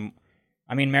 Aside from,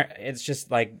 it's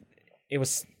just like it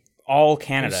was all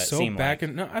Canada. It was It so seemed like.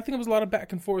 no, I think it was a lot of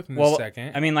back and forth in the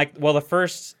second. The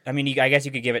first, I guess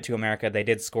you could give it to America. They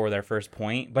did score their first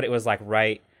point, but it was like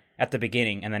right at the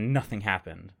beginning, and then nothing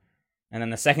happened. And then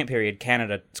the second period,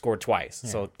 Canada scored twice.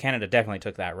 So Canada definitely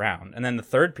took that round. And then the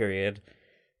third period,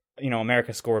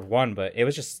 America scored one, but it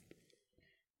was just,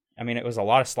 it was a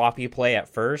lot of sloppy play at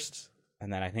first,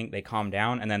 and then I think they calmed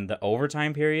down. And then the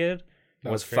overtime period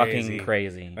was fucking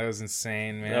crazy. That was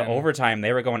insane, man. The overtime,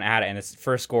 they were going at it, and its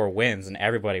first score wins, and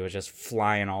everybody was just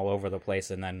flying all over the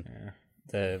place. And then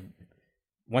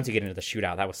once you get into the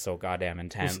shootout, that was so goddamn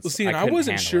intense. Well, see, and I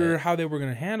wasn't sure how they were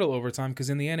going to handle overtime because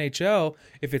in the NHL,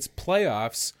 if it's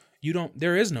playoffs,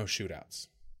 there is no shootouts.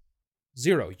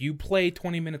 0. You play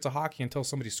 20 minutes of hockey until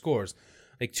somebody scores.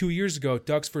 Like 2 years ago,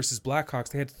 Ducks versus Blackhawks,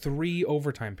 they had 3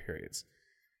 overtime periods.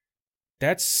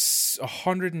 That's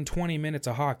 120 minutes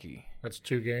of hockey. That's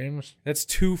 2 games. That's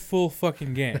 2 full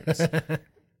fucking games.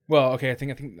 Well, okay, I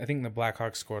think the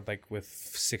Blackhawks scored like with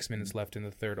 6 minutes left in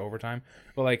the third overtime.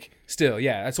 But like still,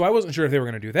 yeah. So I wasn't sure if they were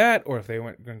going to do that or if they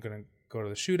weren't going to go to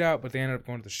the shootout, but they ended up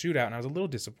going to the shootout, and I was a little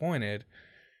disappointed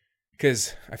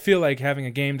because I feel like having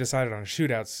a game decided on a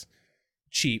shootout's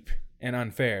cheap and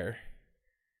unfair.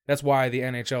 That's why the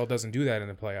NHL doesn't do that in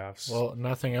the playoffs. Well,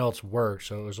 nothing else worked,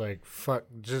 so it was like, fuck,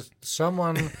 just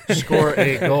someone score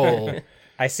a goal.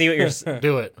 I see what you're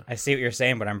Do it. I see what you're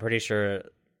saying, but I'm pretty sure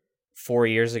 4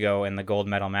 years ago in the gold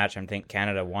medal match, I think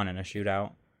Canada won in a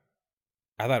shootout.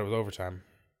 I thought it was overtime.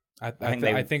 I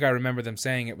think think I remember them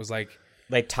saying it was like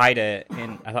they tied it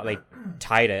in. I thought they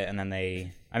tied it, and then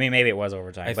I mean, maybe it was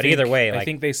overtime. But think, either way, like I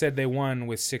think they said they won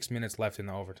with 6 minutes left in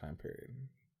the overtime period.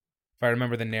 If I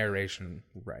remember the narration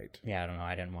right. yeah, I don't know.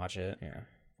 I didn't watch it. Yeah.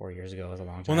 4 years ago was a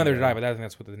long time. Well, neither ago. did I, but I think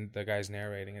that's what the guy's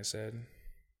narrating it said.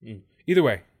 Either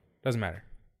way, doesn't matter.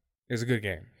 It's a good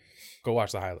game. Go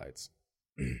watch the highlights.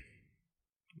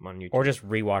 I'm on YouTube. Or just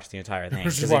rewatch the entire thing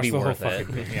Just because watch it'd be the whole worth it.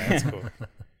 fucking thing. Yeah, that's cool.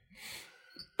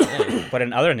 But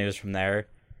in other news from there,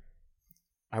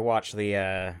 I watched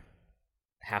the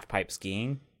half pipe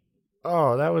skiing.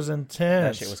 Oh, that was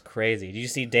intense. That shit was crazy. Did you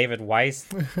see David Weiss?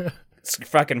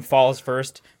 Fucking falls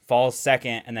first, falls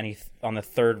second, and then he on the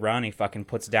third run he fucking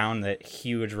puts down the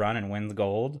huge run and wins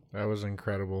gold. That was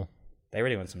incredible. They were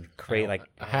doing some crazy like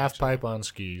A half pipe on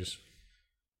skis.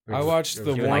 I watched the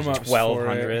doing like warm-ups for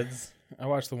it. 1200s. I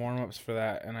watched the warm-ups for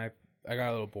that, and I got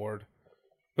a little bored.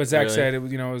 But Zach Really? said it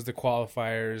was, it was the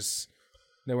qualifiers.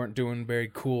 They weren't doing very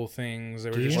cool things.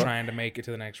 They were just trying to make it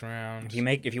to the next round.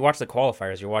 If you watch the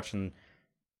qualifiers, you're watching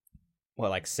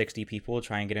like 60 people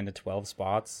try and get into 12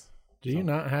 spots. Do you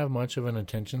not have much of an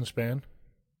attention span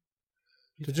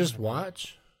to just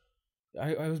watch?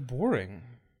 I was boring.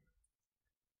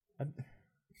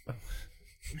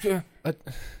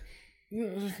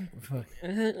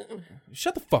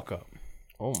 Shut the fuck up.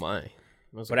 Oh my!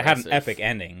 That's But it had an aggressive. epic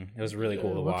ending. It was really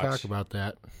cool to We'll watch. talk about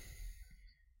that.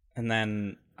 And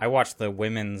then I watched the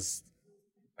women's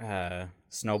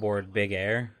snowboard big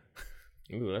air.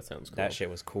 Ooh, that sounds cool. That shit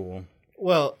was cool.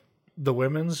 Well, the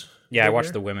women's. Yeah, I big watched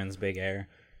air? the women's big air.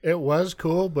 It was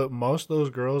cool, but most of those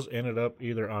girls ended up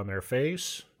either on their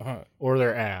face or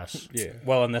their ass. Yeah.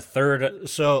 Well, in the third,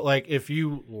 So, like, if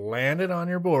you landed on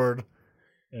your board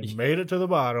and made it to the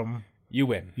bottom, You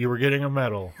win. you were getting a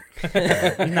medal.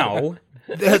 no.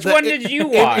 Which one did you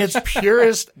watch? In its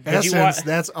purest Did you essence, wa-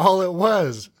 that's all it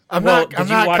was. I'm Well, not did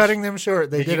you watch- cutting them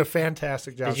short. They did did you- a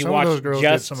fantastic job. did you Some of watch those girls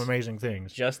just- did some amazing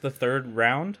things. Just the third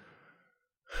round?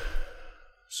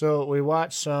 So we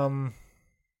watched some.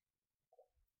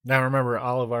 Now remember,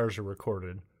 all of ours are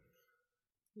recorded.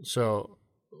 So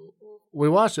we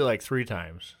watched it like 3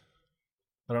 times.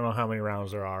 I don't know how many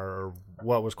rounds there are, or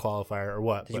what was qualifier, or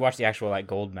what. Did you watch the actual like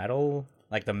gold medal,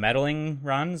 like the medaling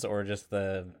runs, or just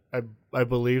the? I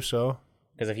believe so.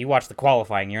 Because if you watch the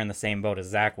qualifying, you're in the same boat as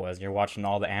Zach was. You're watching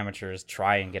all the amateurs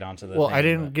try and get onto the. Well, thing, I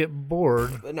didn't but- get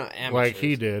bored They're not amateurs. like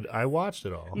he did. I watched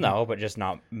it all. No, but just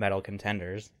not medal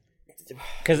contenders.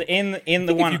 Because in the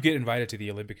If one, you get invited to the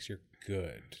Olympics, you're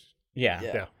good. yeah.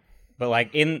 Yeah. But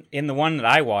like in the one that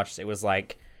I watched, it was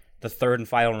like the third and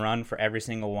final run for every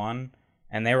single one,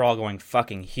 and they were all going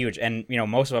fucking huge. And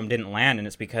most of them didn't land, and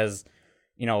it's because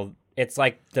it's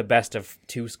like the best of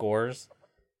 2 scores.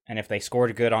 And if they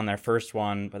scored good on their first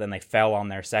one, but then they fell on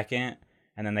their second,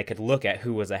 and then they could look at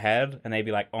who was ahead, and they'd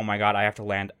be like, "Oh my god, I have to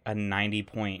land a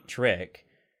 90-point trick."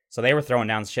 So they were throwing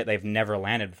down shit they've never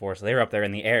landed before. So they were up there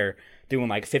in the air doing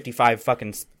like 55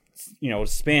 fucking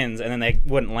spins, and then they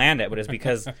wouldn't land it. But it's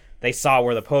because they saw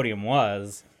where the podium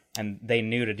was, and they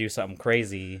knew to do something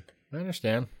crazy. I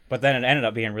understand. But then it ended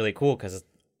up being really cool because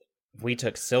we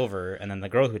took silver, and then the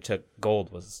girl who took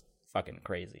gold was fucking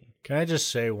crazy. Can I just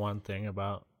say one thing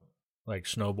about like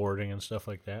snowboarding and stuff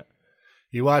like that?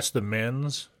 You watch the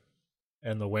men's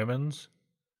and the women's,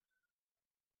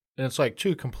 and it's like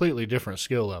 2 completely different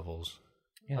skill levels.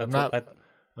 Yeah, I'm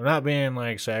not being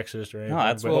like sexist or anything. No,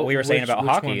 that's but what we were saying which- about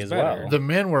which hockey one's as better? well. the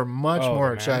men were much Oh, more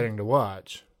the men. exciting to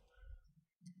watch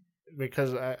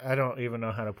because I don't even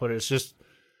know how to put it. It's just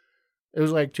it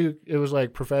was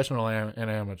like professional and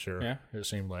amateur. Yeah. It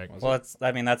seemed like. Well,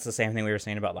 that's the same thing we were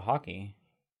saying about the hockey.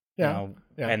 Yeah.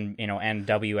 Yeah. And and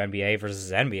WNBA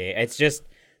versus NBA. It's just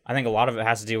I think a lot of it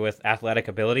has to do with athletic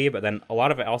ability, but then a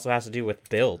lot of it also has to do with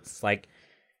builds. Like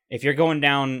if you're going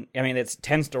down, it's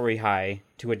 10-story high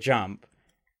to a jump.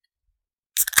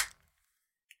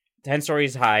 10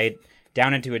 stories high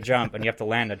down into a jump, and you have to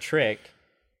land a trick.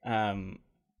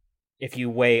 If you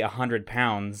weigh 100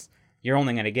 pounds, you're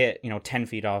only going to get 10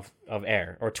 feet off of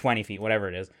air, or 20 feet, whatever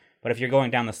it is. But if you're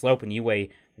going down the slope and you weigh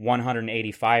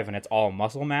 185 and it's all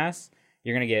muscle mass,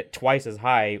 you're going to get twice as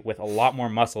high with a lot more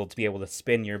muscle to be able to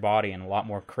spin your body in a lot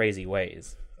more crazy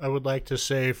ways. I would like to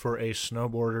say for a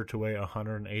snowboarder to weigh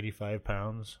 185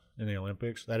 pounds in the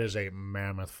Olympics, that is a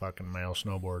mammoth fucking male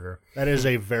snowboarder. That is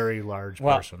a very large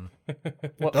person.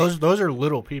 Those are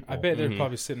little people. I bet they're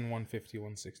probably sitting 150,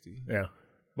 160. Yeah.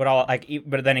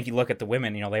 But then if you look at the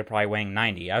women, they're probably weighing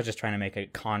 90. I was just trying to make a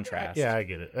contrast. Yeah, I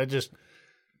get it.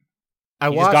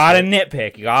 You just gotta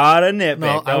nitpick. You gotta nitpick.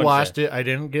 No, I watched it. I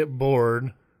didn't get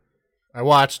bored. I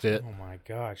watched it. Oh my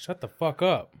god! Shut the fuck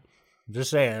up. Just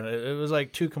saying, it was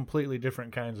like two completely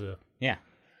different kinds of. Yeah.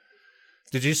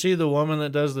 Did you see the woman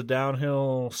that does the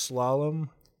downhill slalom?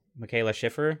 Michaela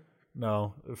Schiffer?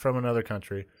 No, from another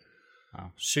country.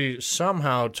 Oh. She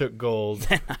somehow took gold.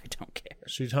 I don't care.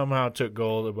 She somehow took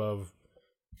gold above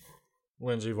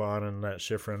Lindsey Vonn and that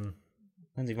Schifrin.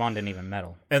 Lindsey Vonn didn't even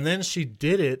medal. And then she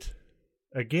did it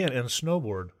again in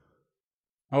snowboard.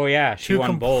 Oh, yeah. She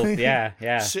won both. Yeah,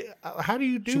 yeah. See, how do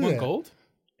you do She that? won gold?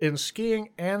 In skiing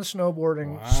and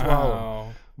snowboarding, Wow.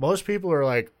 slalom. Most people are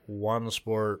like one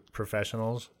sport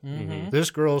professionals. Mm-hmm. This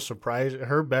girl surprised.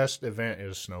 Her best event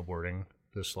is snowboarding,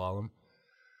 the slalom.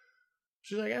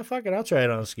 She's like, yeah, fuck it, I'll try it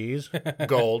on skis.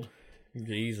 Gold.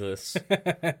 Jesus.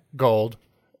 Gold.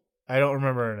 I don't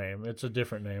remember her name. It's a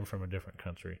different name from a different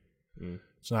country. Mm.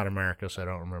 It's not America, so I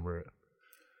don't remember it.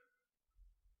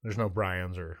 There's no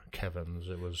Bryans or Kevins.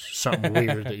 It was something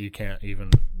weird that you can't even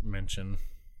mention.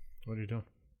 What are you doing?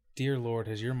 Dear Lord,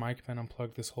 has your mic been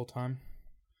unplugged this whole time?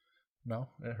 No,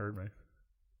 it hurt me.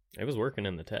 It was working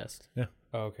in the test. Yeah.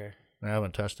 Oh, okay. I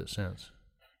haven't touched it since.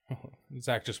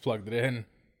 Zach just plugged it in.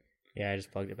 Yeah, I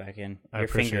just plugged it back in. I Your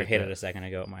finger appreciate hit that. it a second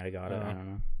ago. It might have got it. I don't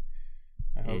know.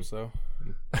 I hope so.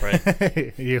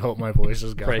 Pray, You hope my voice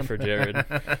is gone. pray for Jared.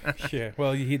 Yeah.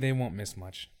 Well, they won't miss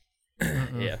much.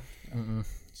 Yeah.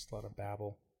 Just a lot of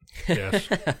babble. Yes.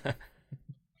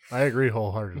 I agree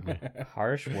wholeheartedly.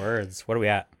 Harsh words. What are we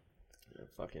at?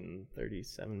 Fucking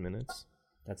 37 minutes.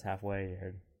 That's halfway.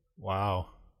 Jared. Wow.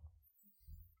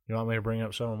 You want me to bring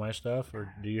up some of my stuff,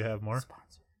 or do you have more?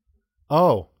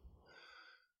 Oh.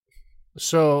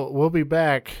 So we'll be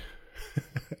back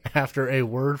after a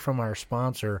word from our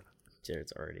sponsor.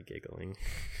 Jared's already giggling.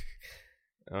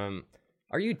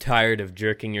 Are you tired of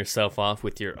jerking yourself off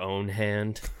with your own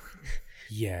hand?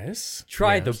 Yes.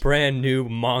 Try the brand new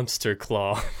Monster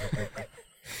Claw.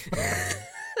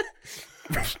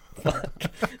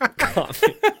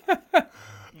 Coffee.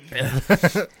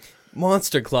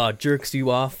 Monster Claw jerks you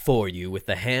off for you with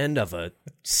the hand of a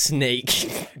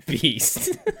snake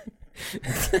beast.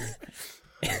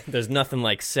 There's nothing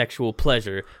like sexual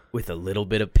pleasure with a little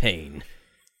bit of pain.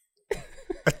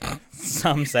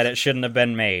 Some said it shouldn't have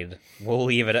been made. We'll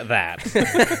leave it at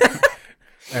that.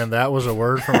 And that was a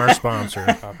word from our sponsor.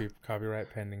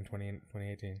 Copyright pending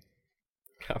 2018.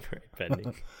 Copyright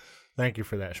pending. Thank you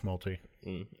for that, Schmulty.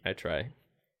 I try.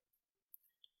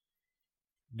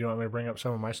 Do you want me to bring up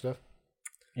some of my stuff?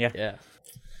 Yeah.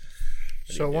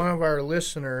 So one of our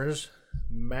listeners,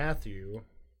 Matthew,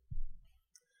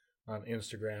 on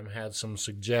Instagram, had some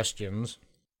suggestions.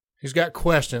 He's got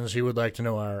questions. He would like to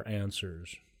know our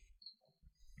answers.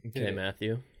 Okay,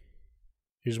 Matthew.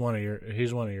 He's one of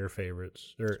your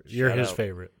favorites, or you're Shout his out.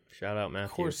 favorite. Shout out, Matthew.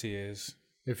 Of course he is.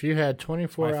 If you had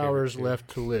 24 My favorite, hours too. left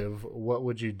to live, what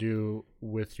would you do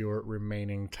with your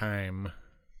remaining time?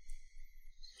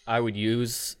 I would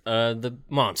use the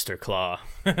Monster Claw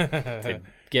to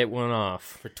get one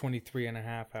off. For 23 and a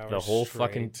half hours The whole straight.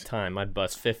 fucking time. I'd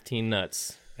bust 15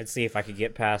 nuts. I'd see if I could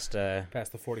get past...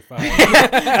 Past the 45.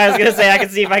 I was going to say, I could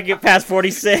see if I could get past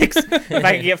 46. If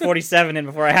I could get 47 in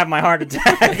before I have my heart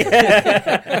attack.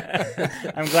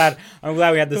 I'm glad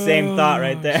we had the same thought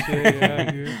right there. Shit,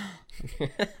 yeah, dude.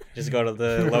 Just go to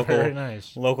the Very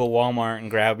nice. local Walmart and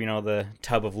grab, the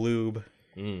tub of lube.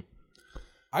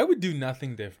 I would do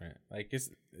nothing different.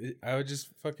 I would just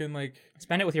fucking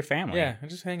Spend it with your family. yeah,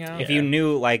 just hang out. If you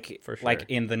knew, For sure. like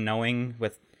in the knowing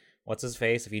with what's his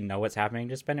face, if you know what's happening,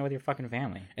 just spend it with your fucking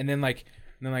family. And then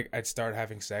I'd start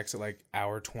having sex at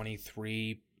hour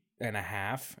 23 and a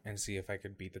half and see if I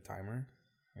could beat the timer.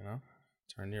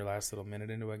 Turn your last little minute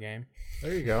into a game.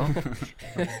 There you go.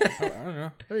 I don't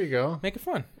know. There you go. Make it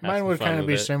fun. Mine some would fun kind of with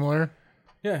be it. similar,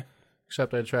 Yeah.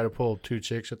 except I'd try to pull two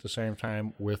chicks at the same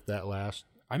time with that last.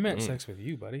 I meant sex with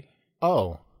you, buddy.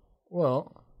 Oh,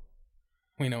 well,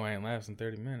 We know I ain't lasting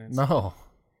 30 minutes. no.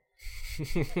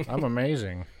 I'm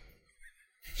amazing.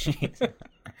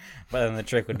 But then the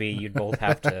trick would be you'd both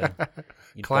have to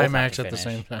Climax at the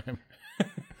finish. same time.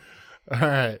 All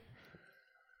right.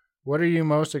 What are you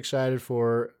most excited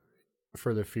for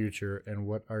the future, and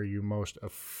what are you most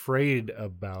afraid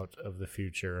about of the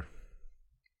future?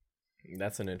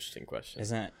 That's an interesting question.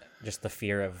 Isn't just the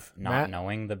fear of not Matt-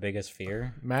 knowing the biggest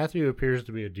fear? Matthew appears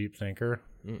to be a deep thinker.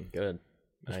 Good.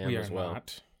 I am We are as well.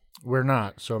 not. We're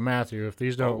not. So, Matthew, if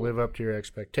these don't live up to your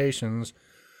expectations,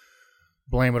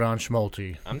 blame it on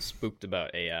Schmulty. I'm spooked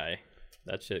about AI.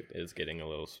 That shit is getting a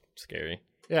little scary.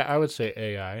 Yeah, I would say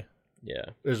AI Yeah.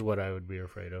 is what I would be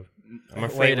afraid of. I'm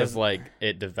afraid of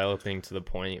it developing to the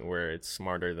point where it's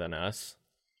smarter than us.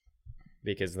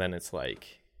 because then it's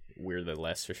like we're the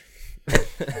lesser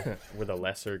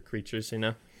creatures, you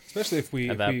know. Especially if we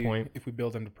At that point. if we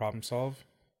build them to problem solve.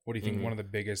 What do you think one of the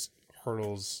biggest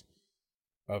hurdles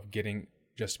of getting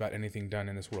just about anything done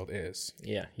in this world is?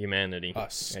 Yeah, humanity.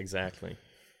 Us. Exactly.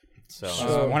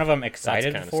 So One of them that's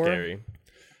excited kind of for. scary.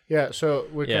 Yeah, so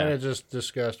we Yeah. kind of just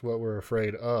discussed what we're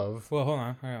afraid of. Well, hold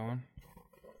on. I got one.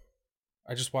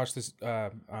 I just watched this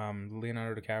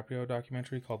Leonardo DiCaprio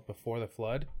documentary called Before the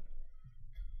Flood.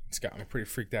 It's got me pretty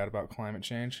freaked out about climate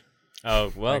change.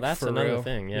 Oh, well, Like, that's for another real.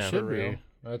 thing. It Yeah. should real. be.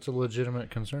 That's a legitimate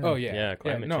concern. Oh yeah, Yeah,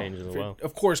 climate change as well.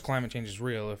 Of course, climate change is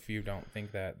real. If you don't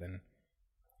think that, then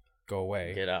go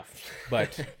away. Get off.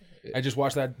 But I just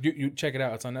watched that. You check it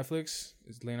out. It's on Netflix.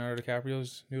 It's Leonardo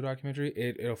DiCaprio's new documentary.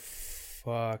 It'll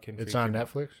fucking. It's freak on you out.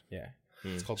 Netflix? Yeah,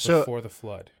 it's called So- Before the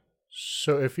Flood.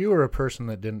 So if you were a person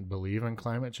that didn't believe in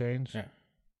climate change, Yeah.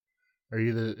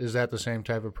 is that the same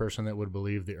type of person that would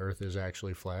believe the earth is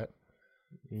actually flat?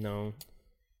 No,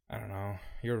 I don't know.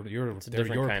 You're it's a they're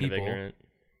different your kind people. of ignorant.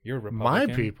 You're a Republican.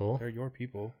 My people. They're your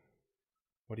people.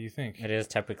 What do you think? It is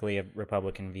typically a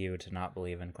Republican view to not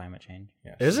believe in climate change.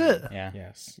 Yes. Is it? Yeah.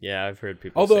 Yes. Yeah, I've heard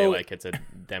people say Although- like it's a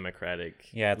democratic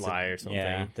Yeah, it's lie or something.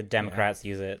 Yeah, the Democrats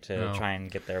use it to No. try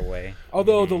and get their way.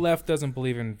 Although the left doesn't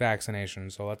believe in vaccination,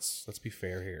 so let's be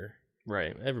fair here.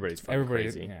 Right. Everybody's fucking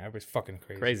crazy. Yeah, everybody's fucking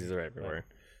crazy. Crazies are everywhere.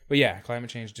 But yeah,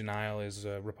 climate change denial is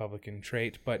a Republican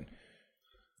trait. But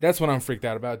that's what I'm freaked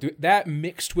out about. Dude, that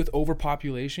mixed with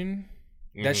overpopulation,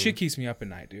 that shit keeps me up at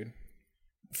night, dude.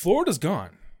 Florida's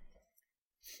gone.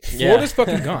 Florida's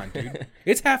fucking gone, dude.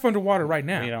 It's half underwater right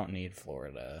now. We don't need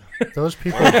Florida. Those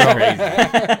people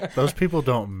don't. Those people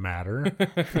don't matter.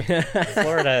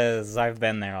 Florida is. I've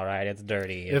been there. All right, it's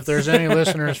dirty. If there's any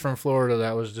listeners from Florida,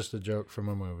 that was just a joke from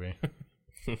a movie.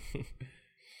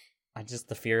 Just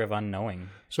the fear of unknowing.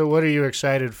 So what are you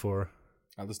excited for?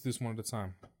 Let's do this one at a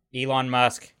time. Elon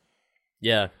Musk.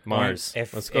 Yeah, Mars.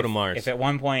 Let's go to Mars. If at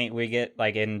one point we get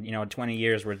like in 20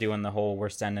 years we're doing the whole we're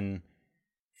sending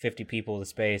 50 people to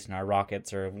space and our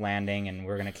rockets are landing and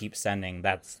we're gonna keep sending,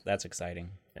 that's exciting.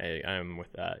 Hey, I'm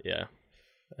with that. Yeah,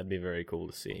 that'd be very cool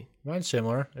to see. Mine's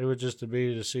similar. It would just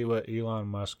be to see what Elon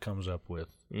Musk comes up with.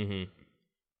 Mm-hmm.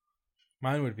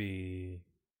 Mine would be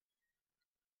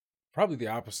probably the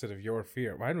opposite of your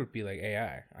fear. Mine would be like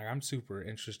AI. Like, I'm super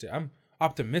interested. I'm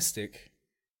optimistic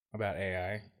about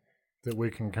AI. That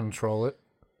we can control it.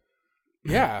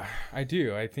 Yeah, I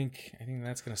do. I think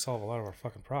that's gonna solve a lot of our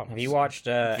fucking problems. Have you watched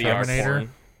VR Terminator? porn.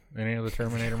 Any of the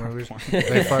Terminator movies?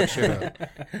 They fuck shit up.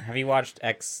 Have you watched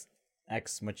Ex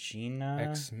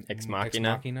Machina? Ex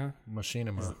Machina?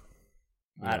 Machinima.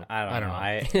 I don't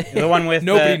know. know. The one with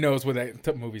Nobody knows what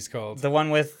that movie's called. the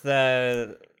one with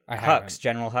I haven't. Hux,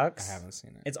 General Hux. I haven't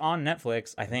seen it. It's on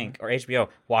Netflix, I think, or HBO.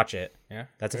 Watch it. Yeah,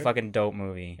 That's good? a fucking dope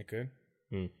movie. It good?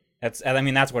 That's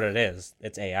what it is.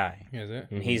 It's AI. Yeah, is it?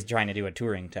 And he's trying to do a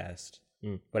Turing test.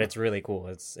 But it's really cool.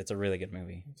 It's a really good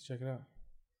movie. Let's check it out.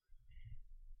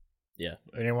 Yeah.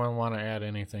 Anyone want to add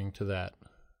anything to that?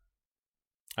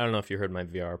 I don't know if you heard my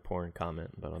VR porn comment,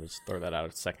 but I'll just throw that out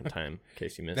a second time in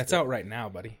case you missed That's it. out right now,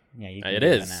 buddy. Yeah, you can It do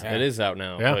that is. now. It is out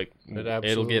now. Yeah, Like, it it'll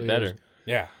absolutely get better. is.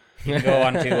 Yeah. You can go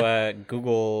onto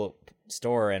Google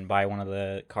Store and buy one of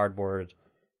the cardboard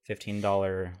 $15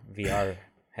 VR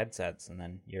headsets, and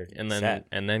then you're set.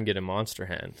 And then get a monster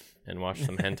hand and watch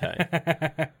some hentai,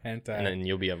 Hentai. and then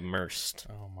you'll be immersed.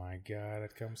 Oh my god,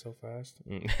 it comes so fast.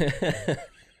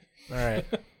 All right.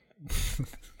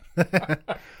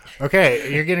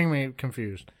 Okay, you're getting me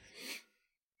confused.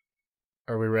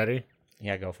 Are we ready?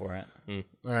 Yeah, go for it.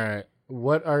 All right.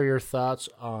 What are your thoughts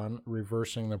on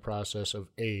reversing the process of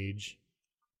age?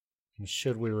 And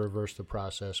should we reverse the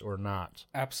process or not?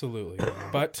 Absolutely.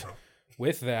 But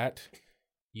with that,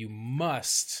 you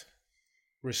must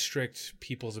restrict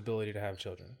people's ability to have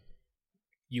children.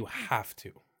 You have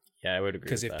to. Yeah, I would agree.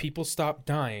 Because with if that. people stop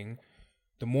dying,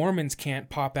 the Mormons can't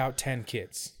pop out 10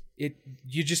 kids.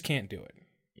 You just can't do it.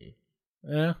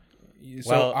 Yeah.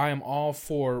 So Well- I am all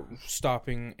for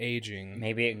stopping aging.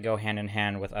 Maybe it can go hand in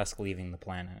hand with us leaving the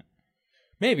planet.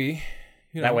 Maybe.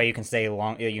 You That know. way you can stay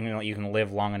long. You can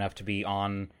live long enough to be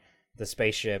on the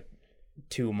spaceship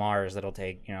to Mars. That'll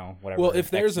take whatever. Well,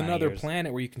 if there's X amount of another years.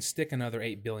 planet where you can stick another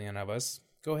 8 billion of us,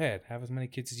 go ahead. Have as many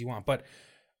kids as you want. But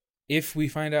if we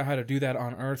find out how to do that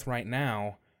on Earth right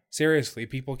now, seriously,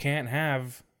 people can't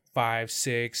have 5,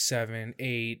 6, 7,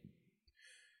 8,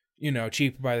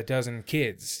 cheap by the dozen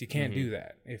kids. You can't do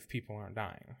that if people aren't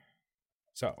dying.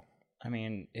 So, I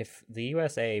mean, if the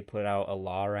USA put out a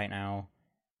law right now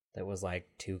that was like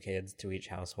 2 kids to each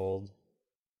household,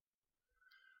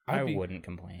 I wouldn't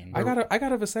complain. I got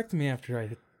a vasectomy after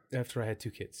I had 2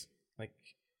 kids. Like,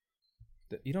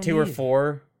 You don't 2 or need-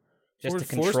 4, just to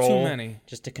Four's control. too many.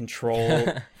 Just to control.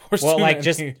 Four's Well, too like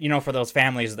many. just for those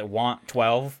families that want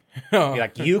 12, No. be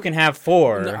like you can have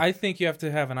 4. No, I think you have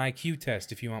to have an IQ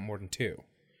test if you want more than 2.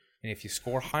 And if you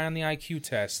score high on the IQ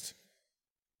test,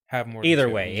 have more Either than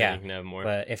 2. way, You yeah. can have more.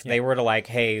 But if they were to like,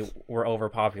 hey, we're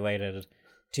overpopulated,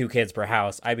 2 kids per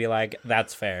house, I'd be like,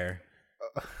 that's fair.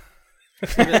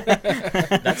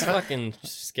 That's fucking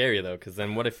scary though, because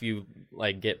then what if you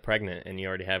like get pregnant and you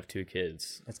already have 2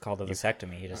 kids? It's called a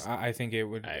vasectomy. You just I think it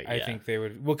would. I yeah. think they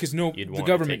would. Well, because no, You'd the want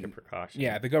government. to take a precaution.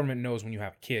 Yeah, the government knows when you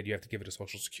have a kid, you have to give it a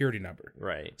social security number.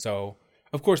 Right. So,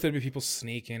 of course, there'd be people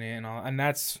sneaking in and all, and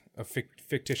that's a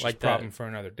fictitious Like that. problem for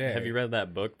another day. Have you read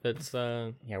that book that's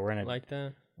yeah, we're like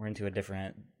that? we're into a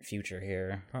different future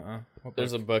here. What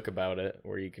There's book? a book about it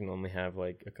where you can only have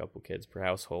like a couple kids per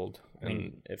household,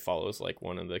 and it follows like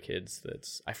one of the kids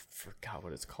that's I forgot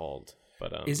what it's called,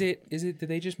 but Is it? Did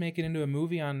they just make it into a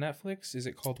movie on Netflix? Is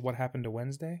it called What Happened to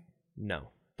Wednesday? no,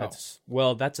 that's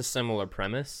a similar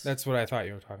premise. That's what I thought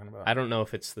you were talking about. I don't know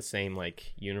if it's the same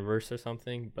like universe or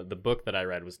something, but the book that I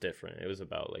read was different. It was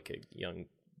about like a young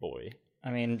boy. I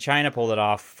mean, China pulled it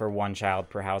off for 1 child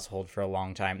per household for a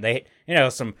long time. They,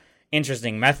 some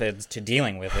interesting methods to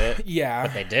dealing with it. Yeah,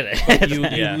 But they did it. But you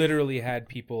Yeah. literally had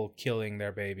people killing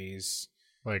their babies.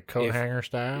 Like coat If- hanger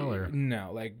style, or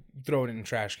No, like throw it in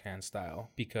trash can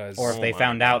style because. Or if Oh they my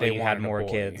found God. out They that you had wanted a more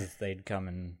boy. kids, they'd come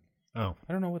and oh.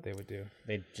 I don't know what they would do.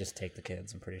 they'd just take the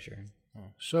kids, I'm pretty sure.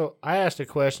 So I asked a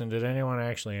question. Did anyone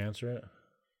actually answer it?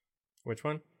 Which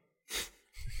one?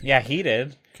 Yeah, he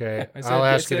did. Okay, I said- I'll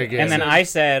I ask said- it again. And then I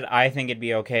said, I think it'd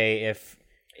be okay if,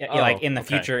 like, in the okay.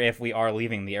 future, if we are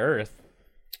leaving the Earth.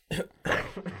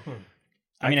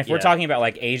 I mean, if yeah. we're talking about,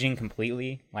 like, aging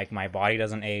completely, like, my body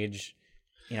doesn't age,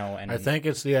 and I think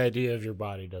it's the idea of your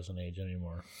body doesn't age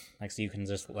anymore. like, so you can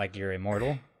just, like, you're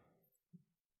immortal.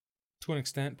 To an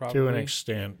extent, probably. To an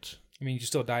extent. I mean, you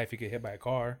still die if you get hit by a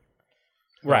car.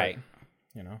 Right.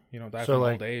 You don't die So, from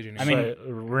like, old age. I mean- So,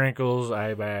 wrinkles,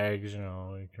 eye bags,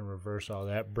 you can reverse all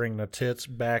that. Bring the tits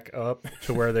back up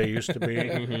to where they used to be.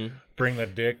 Mm-hmm. Bring the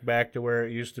dick back to where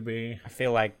it used to be. I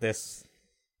feel like this,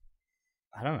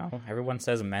 I don't know. Everyone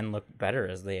says men look better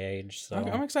as they age, so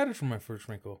I'm excited for my first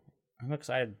wrinkle. I'm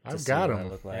excited to I've see got what I 'em.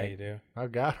 look Yeah, like. you do.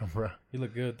 I've got them, bro. You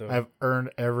look good though. I've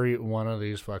earned every one of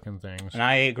these fucking things. And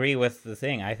I agree with the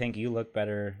thing. I think you look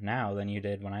better now than you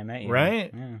did when I met you.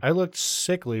 Right? Yeah. I looked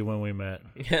sickly when we met.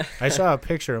 I saw a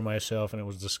picture of myself and it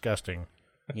was disgusting.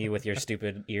 You with your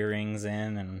stupid earrings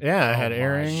in and Yeah, I had my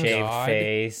earrings. shaved God.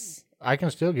 face. I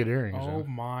can still get earrings. Oh though.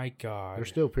 my god. They're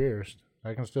still pierced.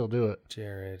 I can still do it.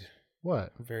 Jared.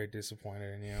 What? I'm very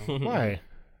disappointed in you. Why?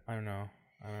 I don't know.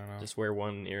 Just wear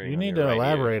one earring. You on need your to right ear.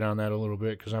 elaborate on that a little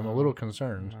bit because I'm a little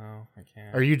concerned. No, I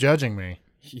can't. Are you judging me?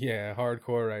 Yeah,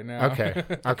 hardcore right now. Okay.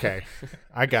 Okay.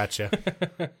 I gotcha.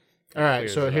 All right.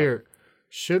 Clears So it up. here,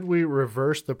 should we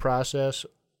reverse the process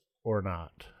or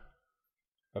not?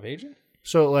 Of aging?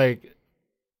 So like,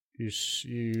 you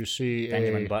see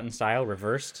Benjamin a Button style,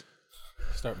 reversed.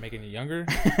 Start making you younger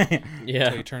Yeah.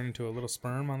 until you turn into a little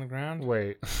sperm on the ground.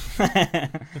 wait.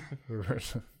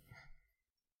 Reverse.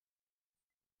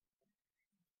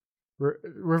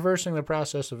 Reversing the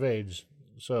process of age.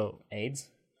 So AIDS?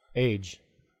 age.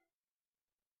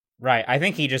 Right. I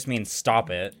think he just means stop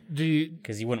it Do you?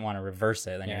 because you wouldn't want to reverse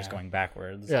it. Then you're just Yeah. going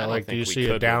backwards. Yeah. don't Like, do think you we see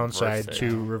a could downside reverse it.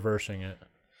 to reversing it?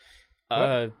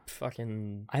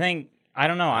 Fucking. I think, I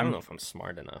don't know. I I'm don't know if I'm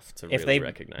smart enough to If really they-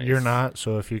 recognize. You're not.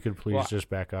 So if you could please Well, just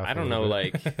back off. I a don't know,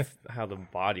 little bit. like how the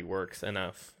body works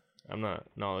enough. I'm not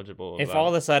knowledgeable. if about all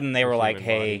of a sudden they the were like, human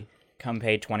hey, body. come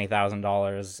pay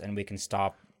 $20,000 and we can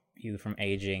stop you from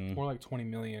aging. More like 20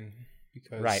 million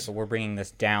because Right. But we're bringing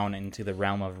this down into the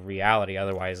realm of reality.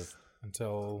 Otherwise,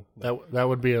 until that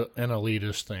would be an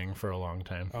elitist thing for a long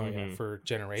time. oh yeah, for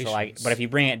generations. so like, but if you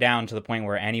bring it down to the point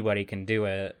where anybody can do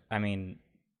it, I mean,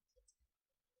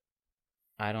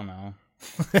 I don't know.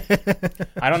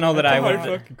 I don't know that I would.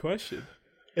 fucking question.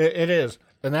 It is,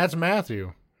 and that's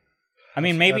Matthew. I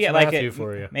mean, maybe That's at like Matthew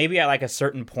for you. maybe at like a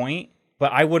certain point,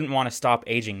 but I wouldn't want to stop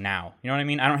aging now. You know what I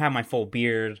mean? I don't have my full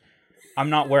beard. I'm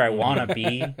not where I want to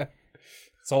be.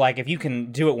 So like, if you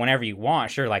can do it whenever you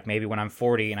want, sure. Like maybe when I'm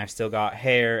 40 and I've still got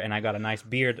hair and I got a nice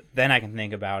beard, then I can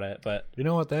think about it. But You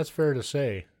know what? That's fair to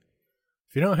say.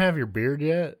 If you don't have your beard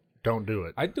yet, don't do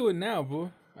it. I'd do it now,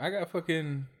 boy. I got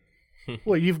fucking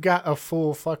Well, you've got a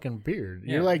full fucking beard.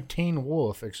 You're Yeah. like Teen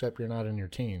Wolf, except you're not in your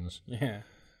teens. yeah.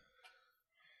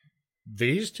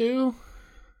 These two,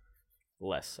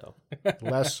 Less so.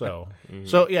 less so. Mm-hmm.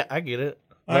 So yeah, I get it.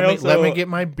 I Let me also- get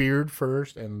my beard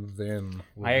first, and then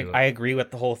we'll do it. I agree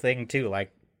with the whole thing too.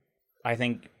 Like, I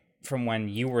think from when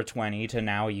you were 20 to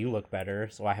now you look better.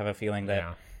 So I have a feeling that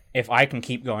Yeah. if I can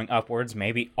keep going upwards,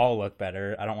 maybe I'll look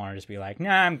better. I don't want to just be like,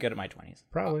 nah, I'm good at my 20s.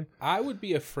 Probably. I would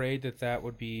be afraid that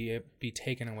would be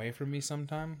taken away from me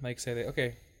sometime. Like say that,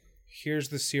 okay, here's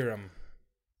the serum.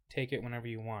 Take it whenever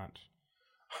you want.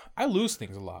 I lose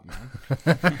things a lot, man.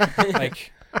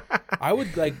 Like, I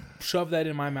would like shove that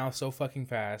in my mouth so fucking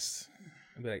fast.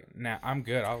 I'd be like, nah, I'm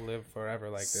good. I'll live forever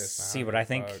like this. See, but I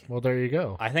think Well, there you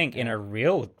go. I think in a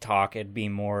real talk, it'd be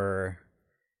more.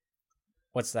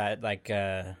 What's that like?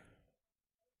 The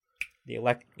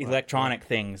electronic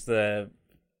things, the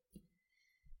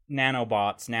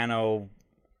nanobots, nano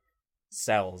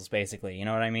cells, basically. You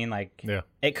know what I mean? Like, Yeah.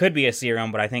 it could be a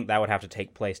serum, but I think that would have to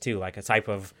take place too, like a type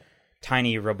of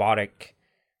tiny robotic,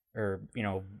 or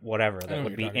whatever know that what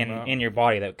would be you're talking about. in your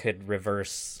body that could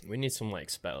reverse. We need some like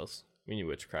spells. We need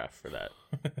witchcraft for that.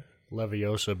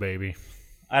 Leviosa, baby.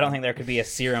 I don't think there could be a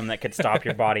serum that could stop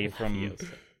your body from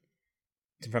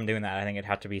doing that. I think it'd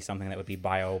have to be something that would be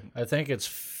bio. I think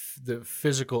it's the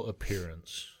physical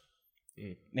appearance.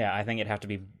 Yeah, I think it'd have to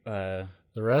be. The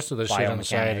rest of the shit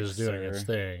inside is Biomechanics doing or- its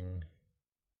thing.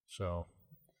 So.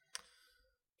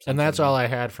 And that's all I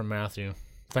had from Matthew.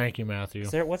 Thank you, Matthew.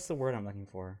 What's the word I'm looking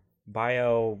for?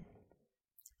 Bio.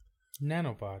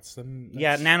 nanobots.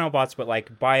 Yeah, nanobots, but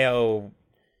like biotech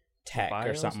Bio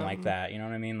or something like something? that. You know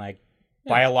what I mean? Like Yeah.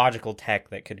 biological tech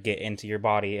that could get into your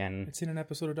body and It's in an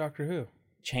episode of Doctor Who.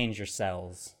 change your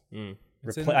cells,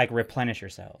 It's in- like replenish your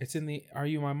cells. It's in the "Are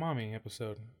You My Mommy"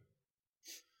 episode.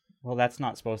 Well, that's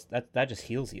not supposed. That just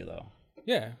heals you though.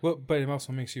 Yeah, well, but it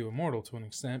also makes you immortal to an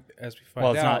extent, as we find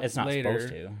Well, it's out not. It's not later.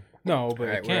 supposed to. No, but All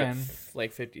right, it we're at can.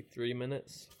 like 53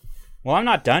 minutes. Well, I'm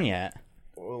not done yet.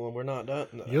 Well, we're not done.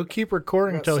 You'll keep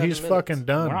recording We're at until 7 he's minutes. fucking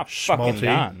done. We're not fucking schmaltzy.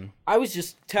 done. I was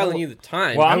just telling you the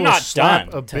time Well, I I'm will not slap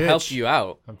done. a to help bitch. you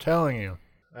out. I'm telling you.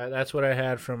 That's what I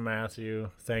had from Matthew.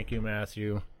 Thank you,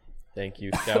 Matthew. Thank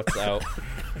you. Shouts out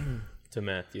to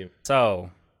Matthew.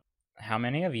 So, how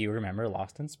many of you remember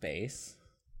Lost in Space?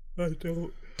 I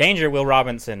don't. Danger, Will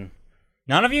Robinson.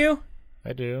 None of you?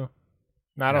 I do.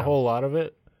 Not a whole lot of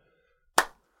it.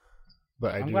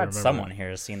 But I I'm do glad remember someone here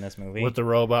has seen this movie. with the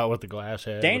robot with the glass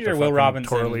head. Danger, with the Will fucking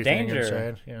Robinson, twirly thing danger.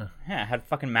 inside. Yeah. Yeah, it had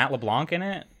fucking Matt LeBlanc in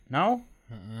it. No?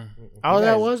 Oh,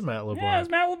 that guys- was Matt LeBlanc. Yeah, it was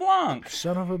Matt LeBlanc.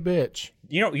 Son of a bitch.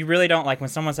 You really don't like when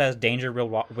someone says Danger,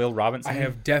 Will Robinson? I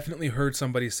have definitely heard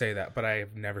somebody say that, but I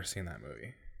have never seen that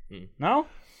movie. No?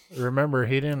 Remember,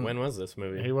 he didn't. When was this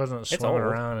movie? He wasn't It's swimming old.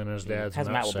 around in his dad's Has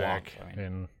Matt nutsack LeBlanc, I mean.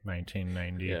 in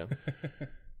 1990. Yeah.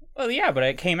 Well, yeah, but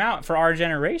it came out for our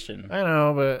generation. I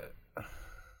know, but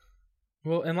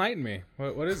Well, enlighten me.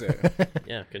 What is it?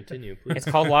 Yeah, continue, please. It's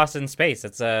called Lost in Space.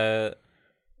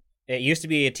 It used to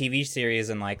be a TV series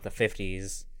in like the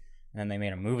 50s, and then they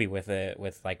made a movie with it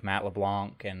with like Matt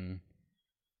LeBlanc and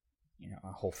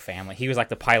a whole family. He was like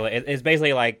the pilot. It's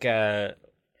basically like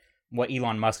what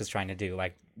Elon Musk is trying to do.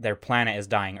 Like their planet is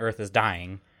dying, Earth is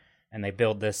dying, and they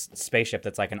build this spaceship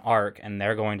that's like an ark, and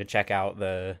they're going to check out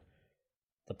the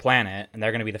planet, and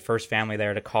they're going to be the first family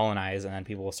there to colonize, and then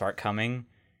people will start coming.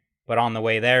 But on the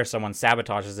way there, someone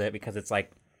sabotages it because it's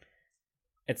like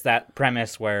it's that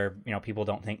premise where people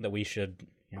don't think that we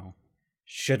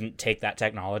shouldn't take that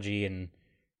technology, and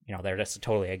they're just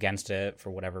totally against it for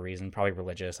whatever reason, probably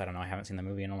religious. I don't know. I haven't seen the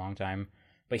movie in a long time,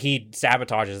 but he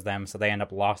sabotages them, so they end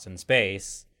up lost in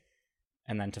space,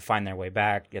 and then to find their way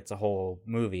back, it's a whole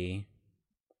movie.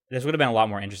 This would have been a lot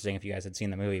more interesting if you guys had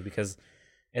seen the movie because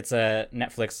it's a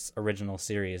Netflix original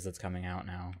series that's coming out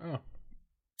now. Oh.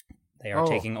 They are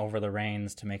taking over the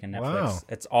reins to make a Netflix. Wow.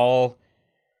 It's all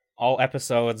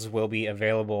episodes will be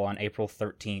available on April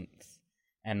 13th.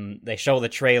 And they show the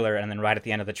trailer, and then right at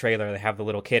the end of the trailer, they have the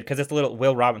little kid. Because it's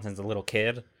Will Robinson's a little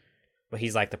kid, but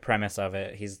he's like the premise of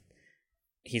it.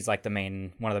 He's like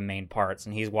one of the main parts,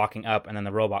 and he's walking up, and then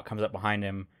the robot comes up behind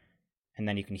him, and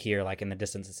then you can hear, like in the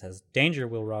distance, it says, "Danger,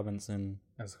 Will Robinson."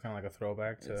 That's kind of like a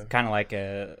throwback to. It's kind of like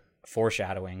a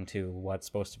foreshadowing to what's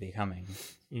supposed to be coming.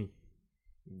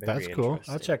 that's cool.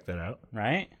 I'll check that out.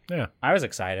 Right? Yeah. I was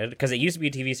excited because it used to be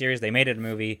a TV series. They made it a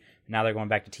movie. Now they're going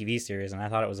back to TV series, and I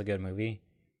thought it was a good movie.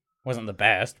 Wasn't the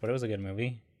best, but it was a good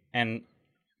movie. And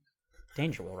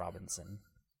Danger, Will Robinson.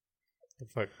 The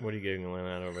fuck? What are you giggling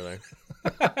at over there?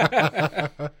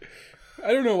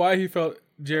 I don't know why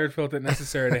Jared felt it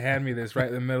necessary to hand me this right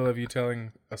in the middle of you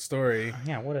telling a story.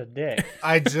 Yeah, what a dick.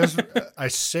 I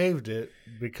saved it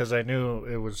because I knew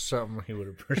it was something he would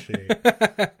appreciate.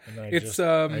 And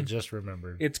I just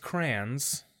remembered. It's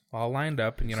crayons all lined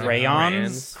up, and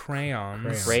Crayons?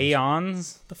 Crayons.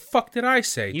 Crayons? The fuck did I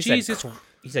say? You Jesus.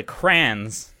 said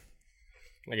crayons.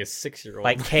 Like a 6-year-old.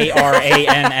 Like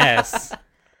Krans.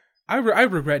 I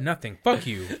regret nothing. Fuck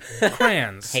you.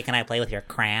 Crayons. Hey, can I play with your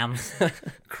crayons?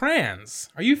 Crayons.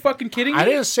 Are you fucking kidding me? I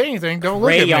didn't say anything. Don't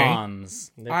look at me.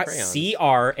 Crayons. They're crayons. Crayons.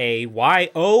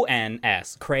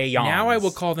 Crayons. Now I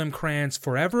will call them crayons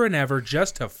forever and ever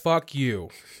just to fuck you.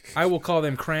 I will call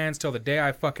them crayons till the day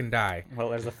I fucking die. Well,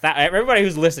 there's everybody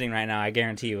who's listening right now, I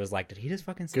guarantee you, is like, did he just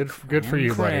fucking say Good for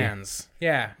you, buddy. Crayons.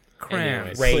 Yeah.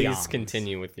 Anyways, Crayons. Crayons. please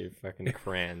continue with your fucking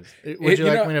crayons. Would you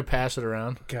like know- me to pass it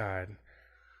around? God.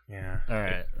 Yeah. All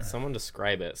right. Someone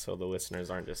describe it so the listeners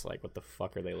aren't just like, what the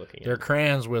fuck are they looking They're at?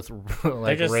 crayons with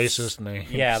like just- racist names.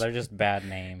 Yeah, they're just bad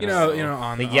names. You know,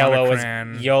 on the on yellow a is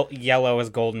crayon, yellow is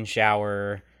golden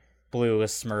shower, blue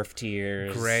is Smurf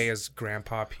tears, gray is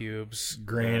grandpa pubes.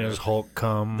 Green is Hulk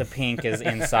cum. the pink is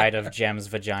inside of Jem's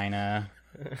vagina,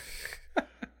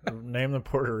 Name the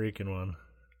Puerto Rican one.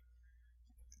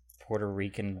 Puerto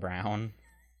Rican brown.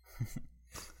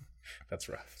 That's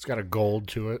rough. It's got a gold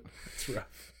to it. That's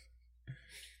rough.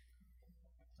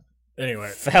 Anyway,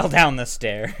 Fell down the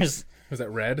stairs. Was that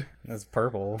red? It's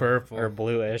purple. Purple. Or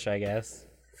bluish, I guess.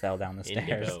 Fell down the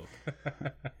stairs. Indigo.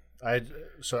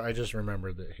 I just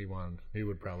remembered that he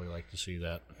would probably like to see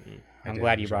that. I'm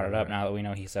glad you brought it up now that we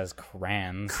know he says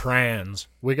crayons. Crayons.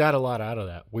 We got a lot out of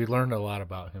that. We learned a lot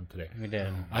about him today. We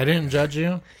did. I didn't judge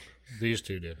you. These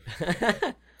two did.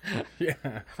 Yeah.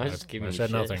 I was just giving I you said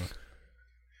shit. nothing.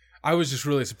 I was just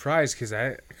really surprised because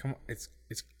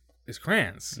it's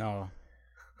crayons. No.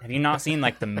 Have you not seen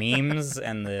like the memes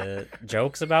and the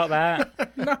jokes about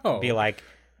that? No. Be like,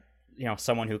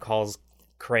 someone who calls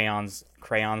crayons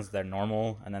they're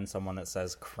normal, and then someone that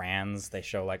says crayons, they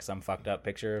show like some fucked up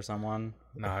picture of someone.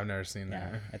 No, I've never seen Yeah,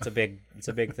 that. it's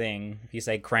a big thing. If you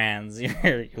say crayons,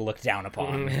 you're looked down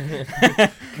upon.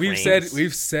 We've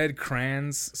Crayons. said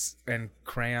crayons and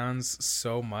crayons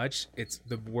so much, it's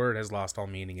the word has lost all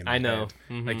meaning in my I know. head.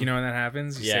 Mhm. Like, you know when that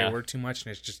happens? You say Yeah. a word too much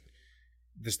and it's just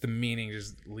the meaning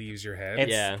just leaves your head.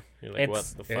 Yeah. You're like, what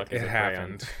it's- the fuck it is a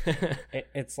crayon? happened.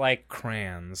 It's like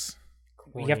Crayons.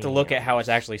 you have to look at how it's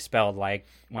actually spelled. Like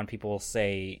when people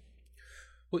say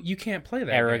Well, you can't play that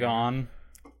game Aragon.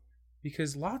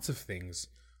 because lots of things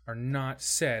are not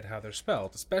said how they're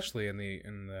spelled, especially in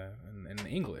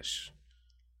English.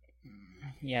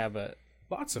 Yeah, but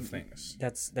Lots of things.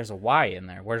 there's a Y in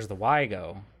there. Where does the Y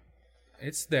go?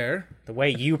 It's there. The way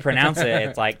you pronounce it,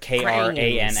 it's like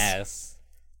Krans.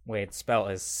 The way it's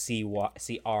spelled is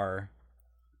CRAYONS.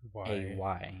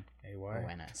 Why?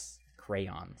 A-Y.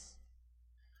 Crayons.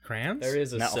 Crayons? There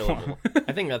is a No. syllable.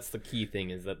 I think that's the key thing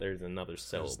is that there's another There's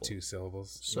syllable. 2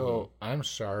 syllables. So I'm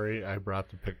sorry I brought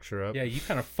the picture up. Yeah, you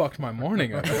kind of fucked my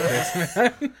morning up with this,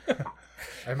 man.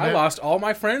 I meant- lost all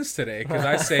my friends today because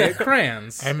I say it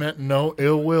crayons. I meant no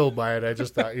ill will by it. I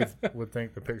just thought you would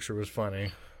think the picture was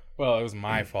funny. Well, it was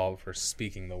my fault for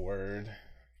speaking the word.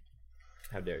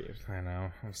 How dare you? I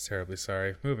know. I'm terribly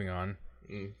sorry. Moving on.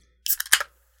 Mm.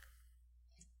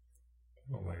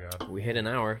 Oh my god. We hit an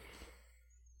hour.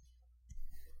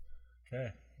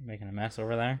 Okay. Making a mess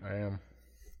over there. I am.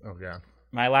 Oh god.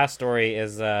 My last story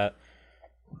is the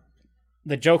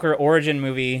Joker origin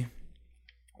movie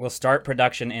will start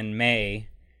production in May,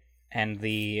 and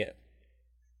the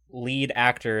lead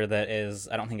actor that is,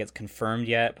 I don't think it's confirmed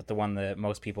yet, but the one that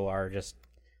most people are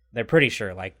they're pretty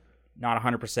sure, like not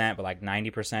 100%, but like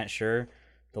 90% sure.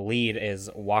 The lead is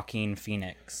Joaquin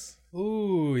Phoenix.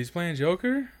 Ooh, he's playing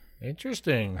Joker?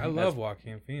 Interesting. I love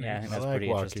Joaquin Phoenix. Yeah, I think I that's like pretty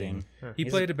Joaquin. interesting. He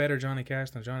played a better Johnny Cash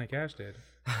than Johnny Cash did.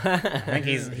 I think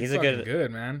he's a fucking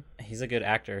good man. he's a good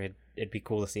actor. It'd be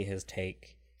cool to see his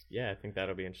take. Yeah, I think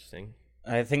that'll be interesting.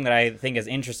 The thing that I think is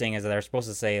interesting is that they're supposed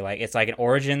to say like it's like an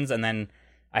origins, and then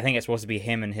I think it's supposed to be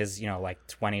him in his like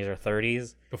 20s or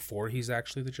 30s. Before he's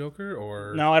actually the Joker,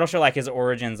 or No, it'll show like his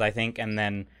origins, I think, and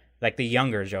then like the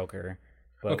younger Joker.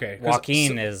 But Okay, 'cause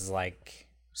Joaquin is like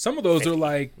some of those are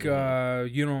like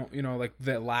like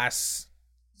the last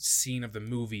scene of the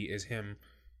movie is him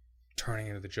turning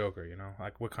into the Joker.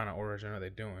 Like what kind of origin are they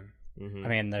doing? Mm-hmm. I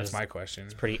mean, That's there's my question.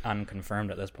 it's pretty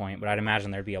unconfirmed at this point, but I'd imagine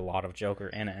there'd be a lot of Joker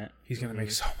in it. He's gonna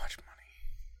make so much money.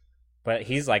 But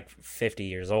he's like 50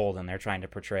 years old, and they're trying to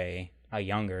portray a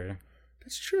younger.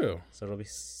 That's true. So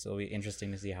it'll be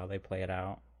interesting to see how they play it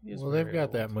out. Well, they've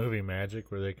got that movie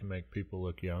magic where they can make people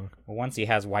look young. Well, once he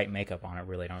has white makeup on, it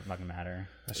really don't fucking matter.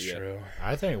 That's Yeah. true.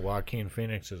 I think Joaquin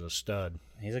Phoenix is a stud.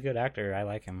 He's a good actor. I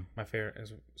like him. My favorite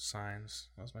is Signs.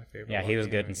 That was my favorite. Yeah, he was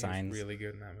Joaquin. good in He was Signs. really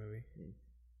good in that movie.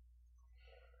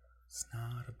 It's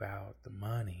not about the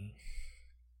money.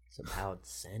 It's about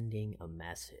sending a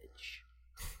message.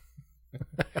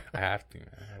 I have to, man.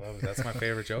 I love it. That's my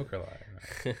favorite Joker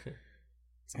line.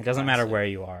 It doesn't matter where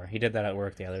you are. He did that at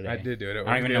work the other day. I did do it at work.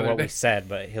 I don't even know what we said,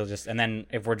 but he'll just, and then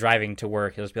if we're driving to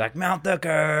work, he'll just be like, mount the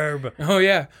curb. Oh,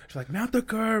 yeah. It's like, mount the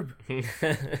curb.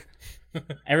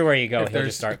 Everywhere you go, If he'll there's-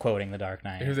 just start quoting The Dark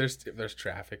Knight. If there's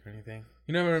traffic or anything.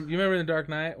 You remember in The Dark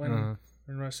Knight when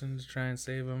Russians try and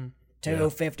save him?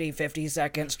 250,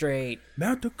 52nd Street.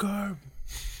 Mount the curb.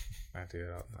 I do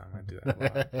it all the time. I do that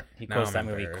a lot. He Now quotes I'm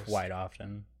that movie embarrassed. quite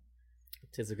often.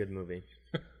 Tis a good movie.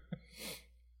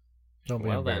 Don't be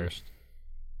Well then. embarrassed.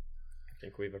 I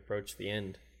think we've approached the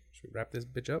end. Should we wrap this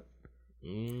bitch up?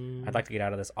 I'd like to get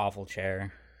out of this awful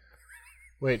chair.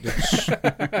 Wait,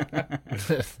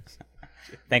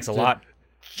 Thanks a lot,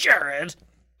 Jared.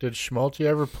 did Schmalti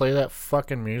ever play that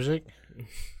fucking music?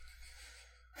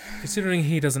 Considering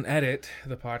he doesn't edit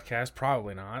the podcast,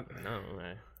 probably not. No,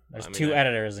 There's I mean, two I-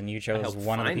 editors, and you chose helped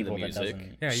one of the find the people that music.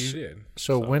 doesn't. Yeah, you did.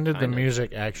 So when did the kinda.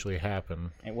 music actually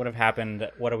happen? It would have happened.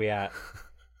 What are we at?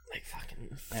 like fucking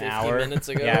An 50 hour? minutes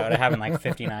ago. Yeah, it would have happened like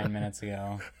 59 minutes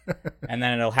ago, and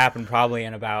then it'll happen probably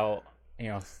in about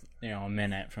a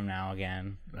minute from now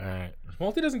again. All right.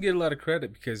 Multi doesn't get a lot of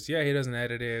credit because he doesn't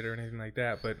edit it or anything like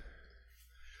that. But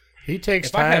He takes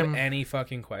if I have time. any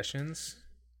fucking questions,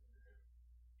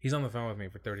 he's on the phone with me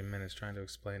for 30 minutes trying to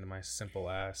explain to my simple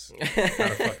ass how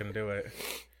to fucking do it.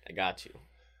 I got you.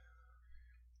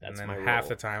 That's and my then half role.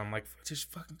 the time I'm like,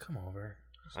 just fucking come over.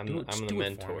 Just I'm just the do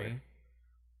it for mentor. me.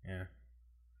 Yeah.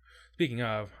 Speaking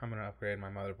of, I'm gonna upgrade my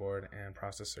motherboard and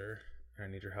processor, and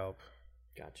I need your help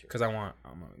Got you. because I'm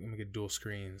gonna get dual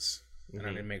screens, and I Mhm.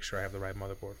 need to make sure I have the right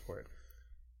motherboard for it.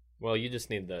 Well, you just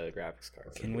need the graphics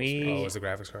card. Can we? Oh, is the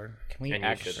graphics card? Can we And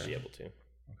you should actually? be able to.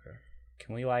 Okay.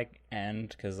 Can we end?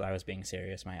 Because I was being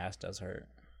serious. My ass does hurt.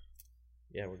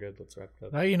 Yeah, we're good. Let's wrap it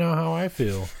up. Now you know how I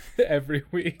feel, Every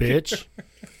week, bitch.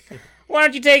 Why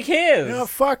don't you take his? Yeah,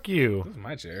 fuck you. This is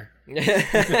my chair.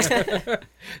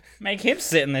 Make him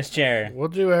sit in this chair. We'll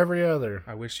do every other.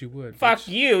 I wish you would. Fuck bitch.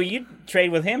 you. You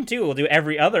trade with him too. We'll do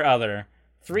every other.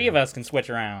 3 of us can switch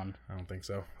around. I don't think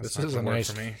so. That's This not is gonna a work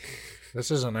nice- for me. This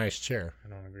is a nice chair. I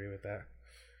don't agree with that.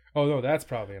 Oh no, that's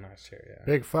probably a nice chair. Yeah,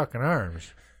 Big fucking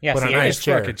arms. Yeah, But a see, nice it's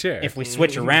chair. fucking chair. if we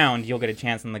switch around, you'll get a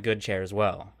chance on the good chair as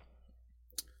well.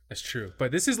 That's true.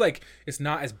 But this is like, it's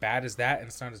not as bad as that, and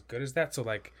it's not as good as that. So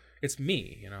like, it's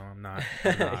me. I'm not.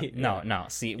 No.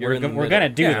 See, You're in the we're gonna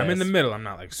do yeah, this. I'm in the middle. I'm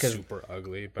not like super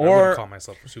ugly, but I or- wouldn't call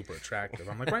myself super attractive.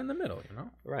 I'm like right in the middle.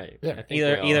 Right. Yeah. I think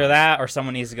Either we all- that, or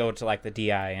someone needs to go to like the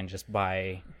DI and just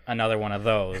buy another one of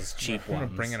those cheap I'm gonna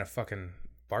ones. bring in a fucking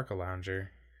Barca lounger.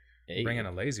 There you Bring in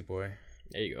go. a lazy boy.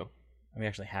 There you go. We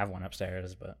actually have one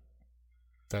upstairs, but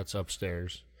That's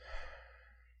upstairs.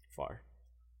 Far.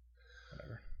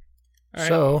 Whatever. All right.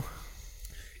 So,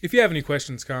 If you have any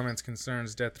questions, comments,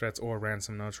 concerns, death threats, or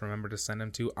ransom notes, remember to send them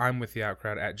to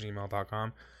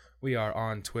imwiththeoutcrowd@gmail.com. We are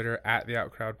on Twitter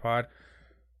 @theoutcrowdpod.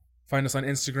 Find us on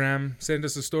Instagram. Send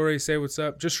us a story. Say what's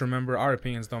up. Just remember, our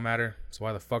opinions don't matter. So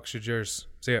why the fuck should yours?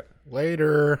 See ya.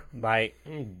 later. bye.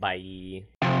 Bye.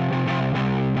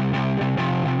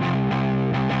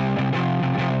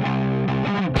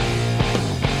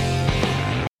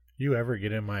 You ever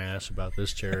get in my ass about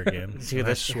this chair again? Dude, I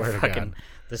this swear to fucking God.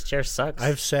 this chair sucks.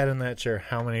 I've sat in that chair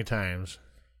how many times?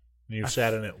 And you've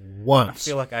sat in it I once.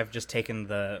 feel like I've just taken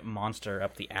the monster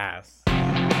up the ass.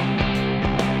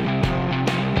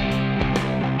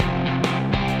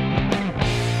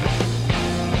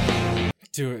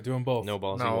 Do it. Do them both. No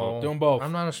balls. no, Do them both.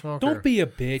 I'm not a smoker. Don't be a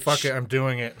bitch. Fuck it, I'm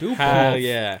doing it. Do both. Hell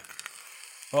yeah.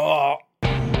 Oh.